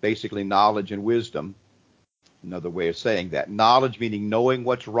basically knowledge and wisdom. Another way of saying that. Knowledge meaning knowing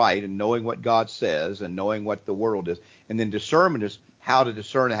what's right and knowing what God says and knowing what the world is. And then discernment is how to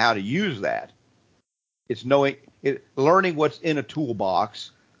discern and how to use that. It's learning what's in a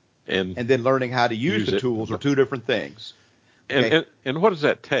toolbox and then learning how to use the tools are two different things. Okay? And what does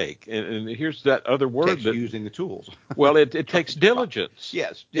that take? And here's that other word. Using the tools. Well, it takes diligence.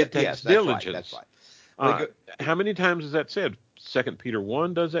 Yes. It takes diligence. That's right. How many times is that said? 2 Peter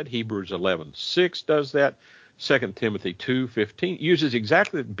 1 does that. Hebrews 11:6 does that. 2 Timothy 2:15 uses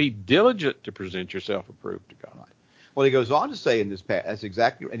exactly, be diligent to present yourself approved to God. Right. Well, he goes on to say in this passage, that's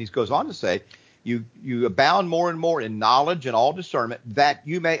exactly, and he goes on to say, you abound more and more in knowledge and all discernment, that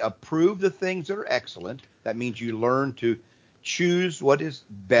you may approve the things that are excellent. That means you learn to choose what is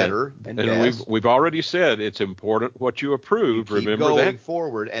better and best. We've already said it's important what you approve. You keep Remember going that?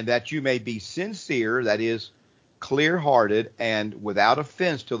 forward, and that you may be sincere, that is, clear-hearted and without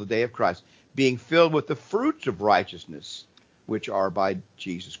offense till the day of Christ, being filled with the fruits of righteousness, which are by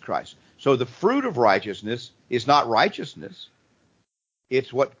Jesus Christ. So the fruit of righteousness is not righteousness.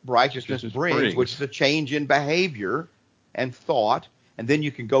 It's what righteousness brings, which is a change in behavior and thought. And then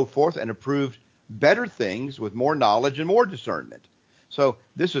you can go forth and approve better things with more knowledge and more discernment. So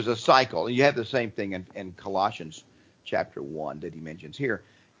this is a cycle. And you have the same thing in Colossians chapter 1 that he mentions here.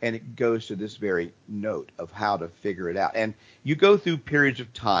 And it goes to this very note of how to figure it out. And you go through periods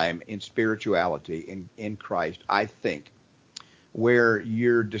of time in spirituality, in Christ, I think, where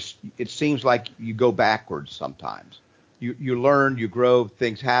it seems like you go backwards sometimes. You learn, you grow,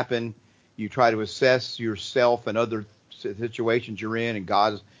 things happen. You try to assess yourself and other situations you're in,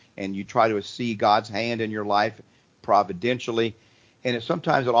 and you try to see God's hand in your life providentially. And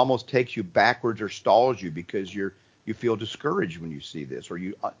sometimes it almost takes you backwards or stalls you because you feel discouraged when you see this, or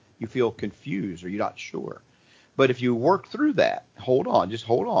you feel confused, or you're not sure. But if you work through that, hold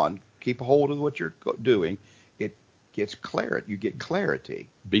on, keep a hold of what you're doing, it gets clarity. You get clarity.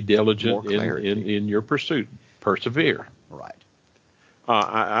 Be diligent in your pursuit. Persevere.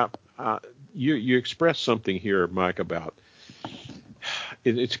 Right. You expressed something here, Mike, about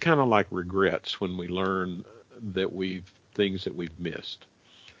it's kind of like regrets when we learn that things that we've missed.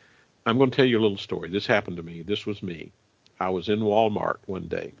 I'm going to tell you a little story. This happened to me. This was me. I was in Walmart one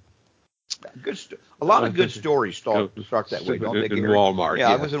day. A lot of good stories start that way, don't they? In Walmart. Yeah,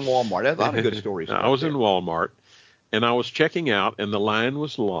 I was in Walmart. A lot of good stories. I was in Walmart, and I was checking out, and the line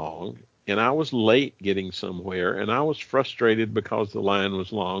was long, and I was late getting somewhere, and I was frustrated because the line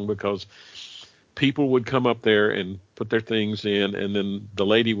was long, because people would come up there and put their things in, and then the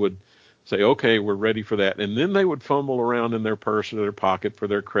lady would say, okay, we're ready for that. And then they would fumble around in their purse or their pocket for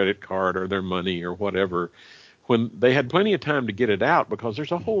their credit card or their money or whatever, when they had plenty of time to get it out because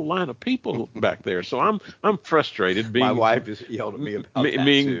there's a whole line of people back there. So I'm frustrated. My wife just yelled at me about that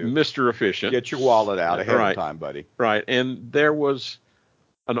being too. Mr. Efficient. Get your wallet out ahead of time, buddy. Right. And there was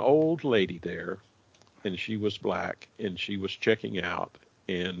an old lady there, and she was black, and she was checking out.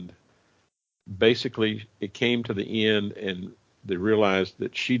 And basically it came to the end, and they realized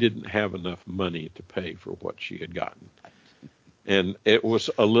that she didn't have enough money to pay for what she had gotten. And it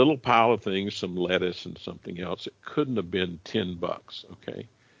was a little pile of things, some lettuce and something else. It couldn't have been $10, okay?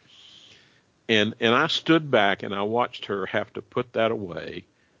 And I stood back and I watched her have to put that away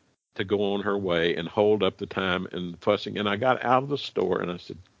to go on her way and hold up the time and fussing. And I got out of the store and I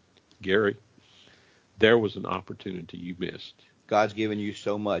said, Gary, there was an opportunity you missed. God's given you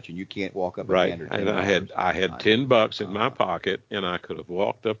so much, and you can't walk up right. and hand her $10. And I had $10 in my pocket, and I could have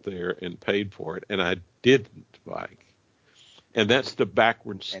walked up there and paid for it, and I didn't, Mike. And that's the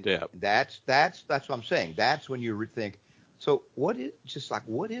backward step. That's what I'm saying. That's when you think, so what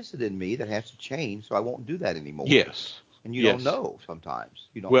is it in me that has to change so I won't do that anymore? Yes. And you don't know sometimes.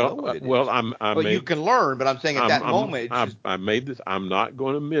 You don't know what it is. Well, you can learn, but I'm saying at that moment, I made this. I'm not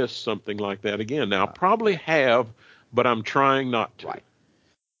going to miss something like that again. Now, I probably have, but I'm trying not to. Right.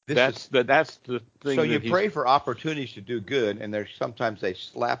 That's the thing. So you pray for opportunities to do good, and sometimes they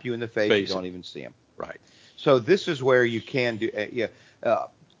slap you in the face. You don't even see them. Right. So this is where you can do.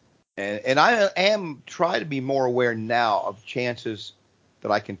 And I am trying to be more aware now of chances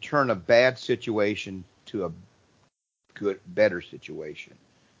that I can turn a bad situation to a better situation.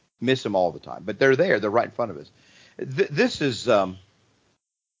 Miss them all the time, but they're there. They're right in front of us. This is I'm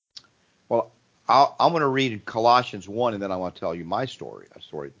going to read Colossians 1, and then I want to tell you my story.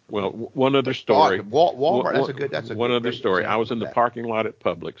 Well, one other story. Walmart. That's a one other story. I was in the that. parking lot at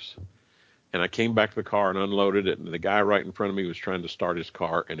Publix, and I came back to the car and unloaded it, and the guy right in front of me was trying to start his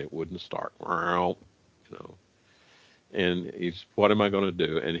car, and it wouldn't start. And he's, what am I going to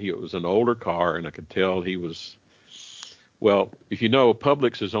do? And it was an older car, and I could tell he was. Well, if you know,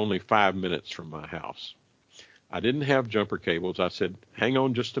 Publix is only 5 minutes from my house. I didn't have jumper cables. I said, hang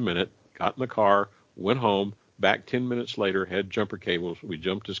on just a minute. Got in the car, went home, back 10 minutes later, had jumper cables. We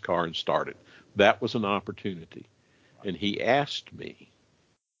jumped his car and started. That was an opportunity. And he asked me,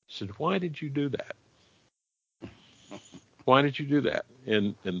 said, why did you do that? Why did you do that?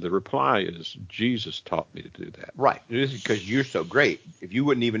 And the reply is, Jesus taught me to do that. Right. This is because you're so great. If you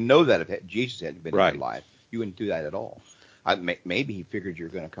wouldn't even know that if Jesus hadn't been in your life, you wouldn't do that at all. Maybe he figured you're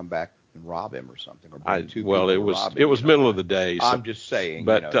going to come back and rob him or something. It was middle of the day. So, I'm just saying,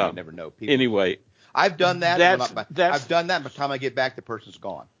 but you never know. People, anyway, I've done that. I've done that. By the time I get back, the person's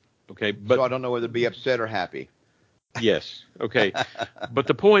gone. Okay, but so I don't know whether to be upset or happy. Yes. Okay, but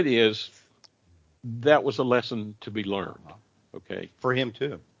the point is, that was a lesson to be learned. Okay, for him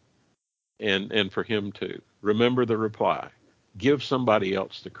too, and for him too. Remember the reply. Give somebody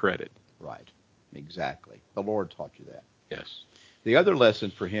else the credit. Right. Exactly. The Lord taught you that. Yes. The other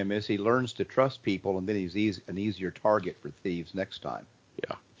lesson for him is he learns to trust people, and then he's an easier target for thieves next time.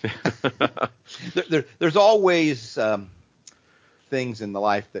 Yeah. There's always things in the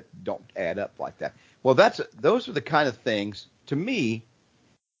life that don't add up like that. Well, those are the kind of things, to me,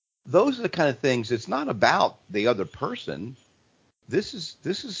 those are the kind of things, it's not about the other person. This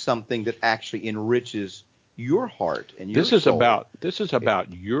is something that actually enriches your heart and your soul. This is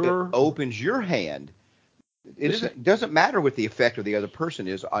about your. It opens your hand. It doesn't matter what the effect of the other person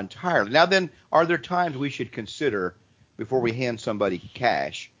is entirely. Now then, are there times we should consider before we hand somebody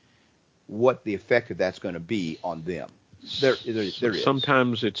cash what the effect of that's going to be on them? There is.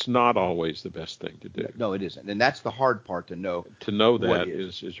 Sometimes it's not always the best thing to do. No, it isn't, and that's the hard part to know. To know that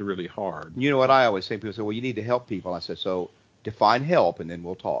is really hard. You know what I always say? People say, "Well, you need to help people." I said, "So define help, and then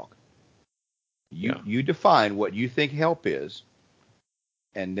we'll talk." You define what you think help is.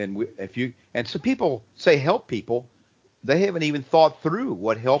 And then so people say help people, they haven't even thought through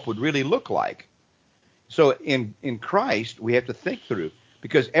what help would really look like. So in Christ, we have to think through,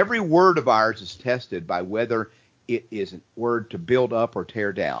 because every word of ours is tested by whether it is a word to build up or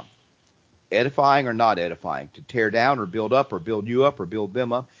tear down, edifying or not edifying, to tear down or build up or build you up or build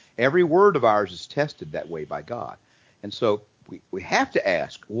them up. Every word of ours is tested that way by God. And so we have to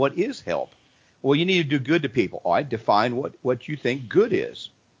ask, what is help? Well, you need to do good to people. All right, define what you think good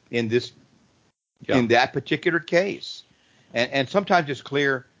is in that particular case. And sometimes it's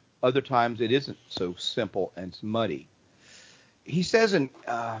clear, other times it isn't so simple and it's muddy. He says in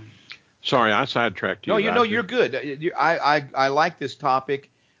sorry, I sidetracked you. No, you're good. I like this topic.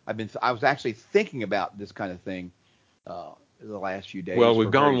 I was actually thinking about this kind of thing the last few days. Well,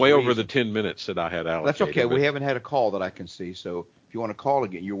 we've gone way over the 10 minutes that I had allocated. That's okay. We haven't had a call that I can see, so if you want to call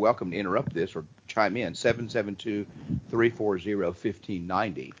again, you're welcome to interrupt this or chime in,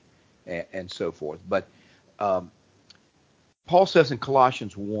 772-340-1590 and so forth. But Paul says in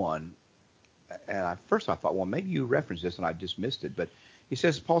Colossians 1, and first I thought, well, maybe you referenced this and I just missed it. But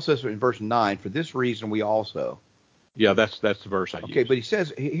Paul says in verse 9, for this reason we also. Yeah, that's the verse I used. Okay, but he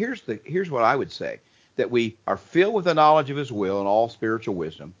says, here's what I would say, that we are filled with the knowledge of his will and all spiritual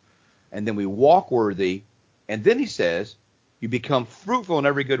wisdom, and then we walk worthy, and then he says, you become fruitful in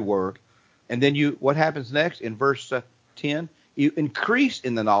every good work. And then what happens next in verse 10? You increase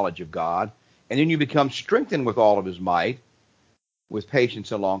in the knowledge of God. And then you become strengthened with all of his might, with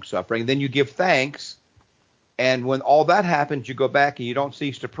patience and long suffering. And then you give thanks. And when all that happens, you go back and you don't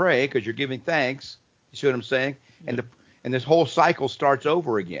cease to pray because you're giving thanks. You see what I'm saying? Yeah. And this whole cycle starts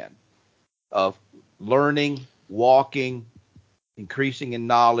over again of learning, walking, increasing in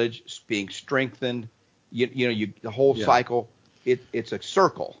knowledge, being strengthened. The whole cycle, it's a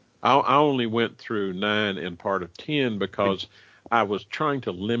circle. I only went through 9 and part of 10 because I was trying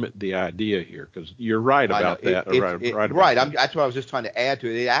to limit the idea here, because you're right about that. Right. That's what I was just trying to add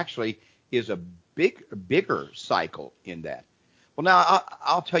to it. It actually is a bigger cycle in that. Well, now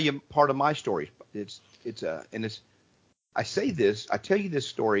I'll tell you part of my story. I tell you this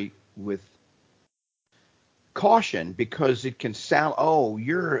story with caution, because it can sound,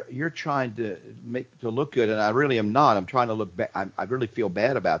 you're trying to make to look good, and I really am not. I'm trying to look bad. I really feel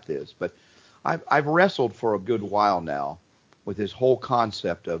bad about this, but I've wrestled for a good while now with this whole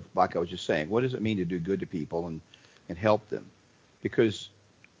concept of, like I was just saying, what does it mean to do good to people and help them? Because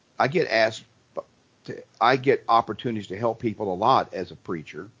I get opportunities to help people a lot as a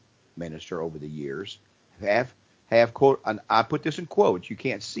preacher, minister over the years. Have quote, and I put this in quotes. You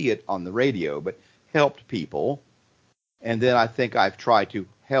can't see it on the radio, but helped people, and then I think I've tried to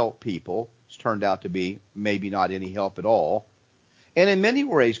help people. It's turned out to be maybe not any help at all. And in many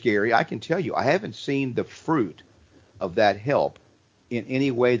ways, Gary, I can tell you, I haven't seen the fruit of that help in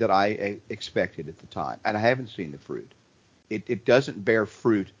any way that I expected at the time. And I haven't seen the fruit. It doesn't bear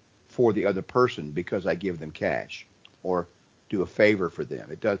fruit for the other person because I give them cash or do a favor for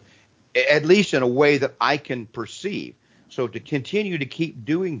them. It does, at least in a way that I can perceive. So to continue to keep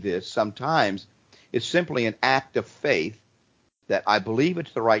doing this sometimes, it's simply an act of faith that I believe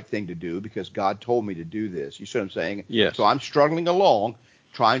it's the right thing to do because God told me to do this. You see what I'm saying? Yes. So I'm struggling along,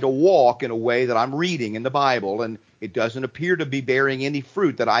 trying to walk in a way that I'm reading in the Bible, and it doesn't appear to be bearing any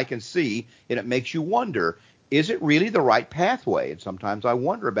fruit that I can see, and it makes you wonder, is it really the right pathway? And sometimes I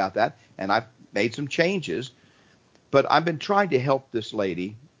wonder about that, and I've made some changes, but I've been trying to help this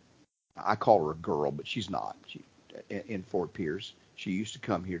lady. I call her a girl, but she's not. In Fort Pierce. She used to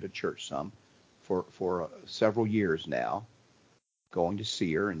come here to church some for several years now, going to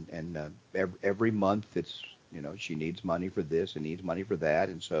see her, and every month it's, she needs money for this and needs money for that,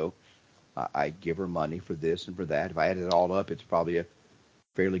 and so I give her money for this and for that. If I add it all up, it's probably a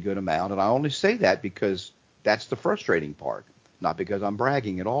fairly good amount, and I only say that because that's the frustrating part, not because I'm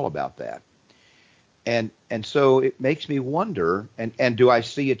bragging at all about that. And so it makes me wonder, and do I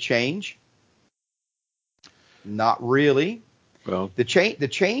see a change? Not really. Well, the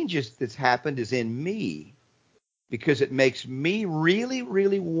change that's happened is in me, because it makes me really,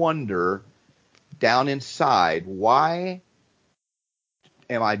 really wonder down inside, why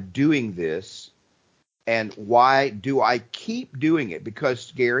am I doing this? And why do I keep doing it?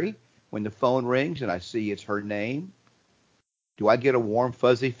 Because, Gary, when the phone rings and I see it's her name, do I get a warm,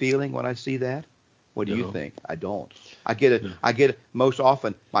 fuzzy feeling when I see that? What do you think? I don't. I get most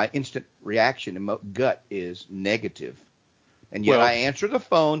often, my instant reaction in my gut is negative. And yet I answer the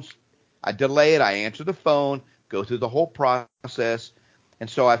phones. I delay it. I answer the phone, go through the whole process. And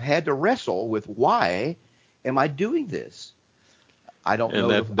so I've had to wrestle with, why am I doing this? I don't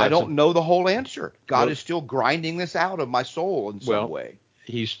know. I don't know the whole answer. God is still grinding this out of my soul in some way.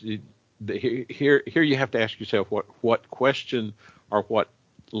 Here you have to ask yourself, what question or what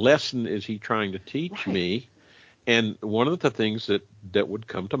lesson is he trying to teach me? And one of the things that would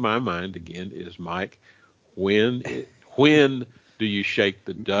come to my mind again is, Mike, when do you shake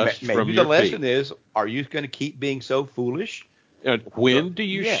the dust from your feet? Maybe the lesson is, are you going to keep being so foolish? When do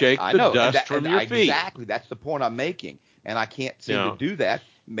you shake the dust from your feet? Exactly. That's the point I'm making. And I can't seem to do that.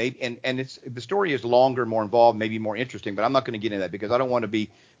 Maybe, and it's, the story is longer, more involved, maybe more interesting, but I'm not going to get into that because I don't want to be,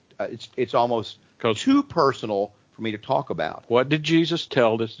 it's almost too personal for me to talk about. What did Jesus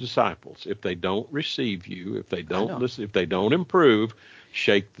tell his disciples? If they don't receive you, if they don't listen, if they don't improve,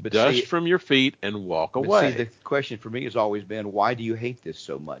 shake the dust from your feet and walk away. See, the question for me has always been, why do you hate this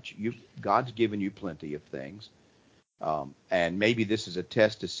so much? God's given you plenty of things. And maybe this is a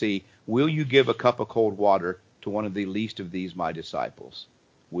test to see, will you give a cup of cold water to one of the least of these, my disciples?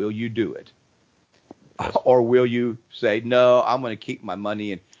 Will you do it? Or will you say, no, I'm going to keep my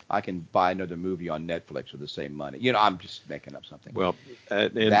money and I can buy another movie on Netflix with the same money? You know, I'm just making up something. Well,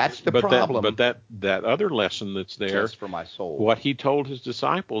 that's the problem. But that other lesson that's there, for my soul, what he told his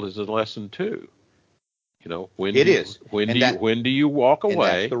disciples is a lesson too. You know, when do you walk away? And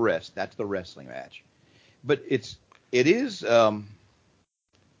that's the rest. That's the wrestling match. But it is.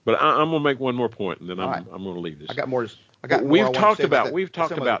 But I'm going to make one more point, and then I'm going to leave this. I got more. We've talked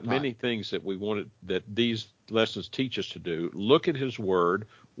about many things that we wanted, that these lessons teach us to do. Look at his word,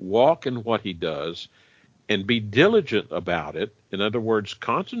 walk in what he does, and be diligent about it. In other words,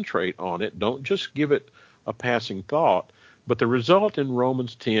 concentrate on it. Don't just give it a passing thought. But the result in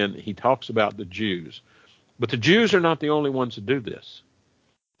Romans 10, he talks about the Jews. But the Jews are not the only ones that do this.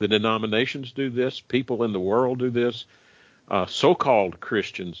 The denominations do this. People in the world do this. So-called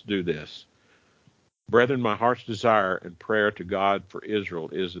Christians do this. Brethren, my heart's desire and prayer to God for Israel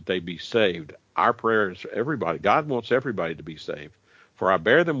is that they be saved. Our prayer is for everybody. God wants everybody to be saved. For I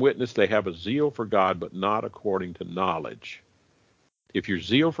bear them witness they have a zeal for God, but not according to knowledge. If your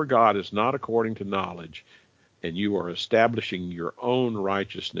zeal for God is not according to knowledge, and you are establishing your own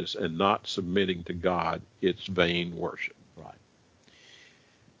righteousness and not submitting to God, it's vain worship. Right.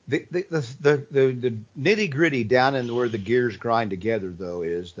 The nitty-gritty down in where the gears grind together, though,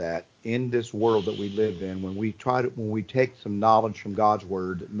 is that in this world that we live in, when we take some knowledge from God's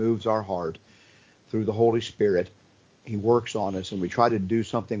word that moves our heart through the Holy Spirit, he works on us, and we try to do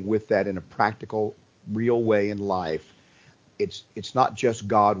something with that in a practical, real way in life. It's not just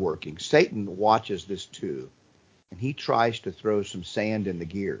God working. Satan watches this too, and he tries to throw some sand in the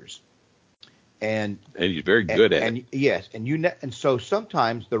gears. And he's very good at it. Yes, and so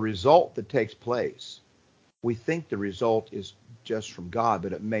sometimes the result that takes place, we think the result is just from God,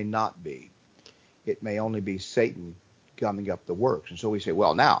 but it may not be. It may only be Satan gumming up the works. And so we say,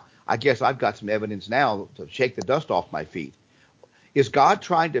 well, now, I guess I've got some evidence now to shake the dust off my feet. Is God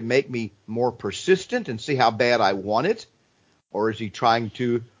trying to make me more persistent and see how bad I want it? Or is he trying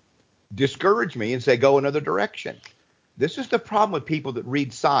to discourage me and say, go another direction? This is the problem with people that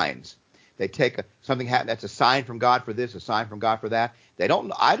read signs. They take something happen that's a sign from God for this, a sign from God for that. I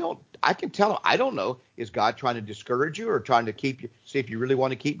can tell them, I don't know. Is God trying to discourage you or trying to keep you, see if you really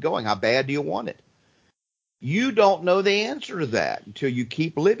want to keep going? How bad do you want it? You don't know the answer to that until you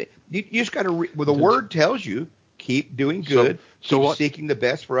keep living. You just got to, the word tells you, keep doing good, keep seeking the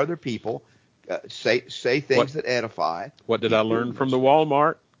best for other people, say things that edify. What did I learn from the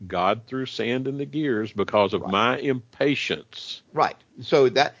Walmart? God threw sand in the gears because of my impatience. Right. So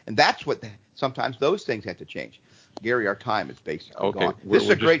that's what sometimes those things have to change. Gary, our time is basically gone. This is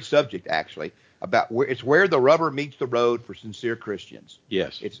a great subject, actually, about where the rubber meets the road for sincere Christians.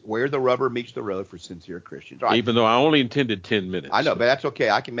 Yes. It's where the rubber meets the road for sincere Christians. Right. Even though I only intended 10 minutes. I know, but that's okay.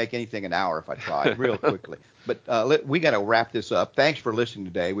 I can make anything an hour if I try real quickly. But we got to wrap this up. Thanks for listening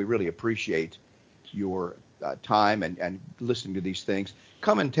today. We really appreciate your time and listening to these things.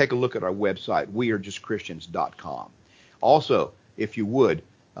 Come and take a look at our website, wearejustchristians.com. Also, if you would,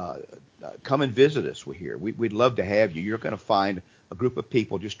 come and visit us. We'd love to have you. You're going to find a group of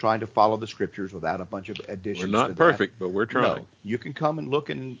people just trying to follow the scriptures without a bunch of additions. We're not perfect, but we're trying. No, you can come and look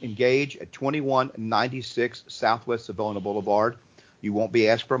and engage at 2196 Southwest Savona Boulevard. You won't be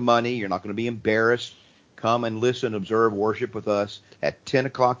asked for money. You're not going to be embarrassed. Come and listen, observe, worship with us at 10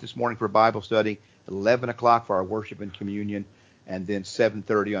 o'clock this morning for Bible study, 11 o'clock for our worship and communion, and then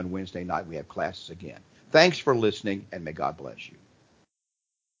 7:30 on Wednesday night we have classes again. Thanks for listening, and may God bless you.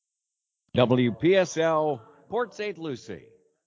 WPSL, Port St. Lucie.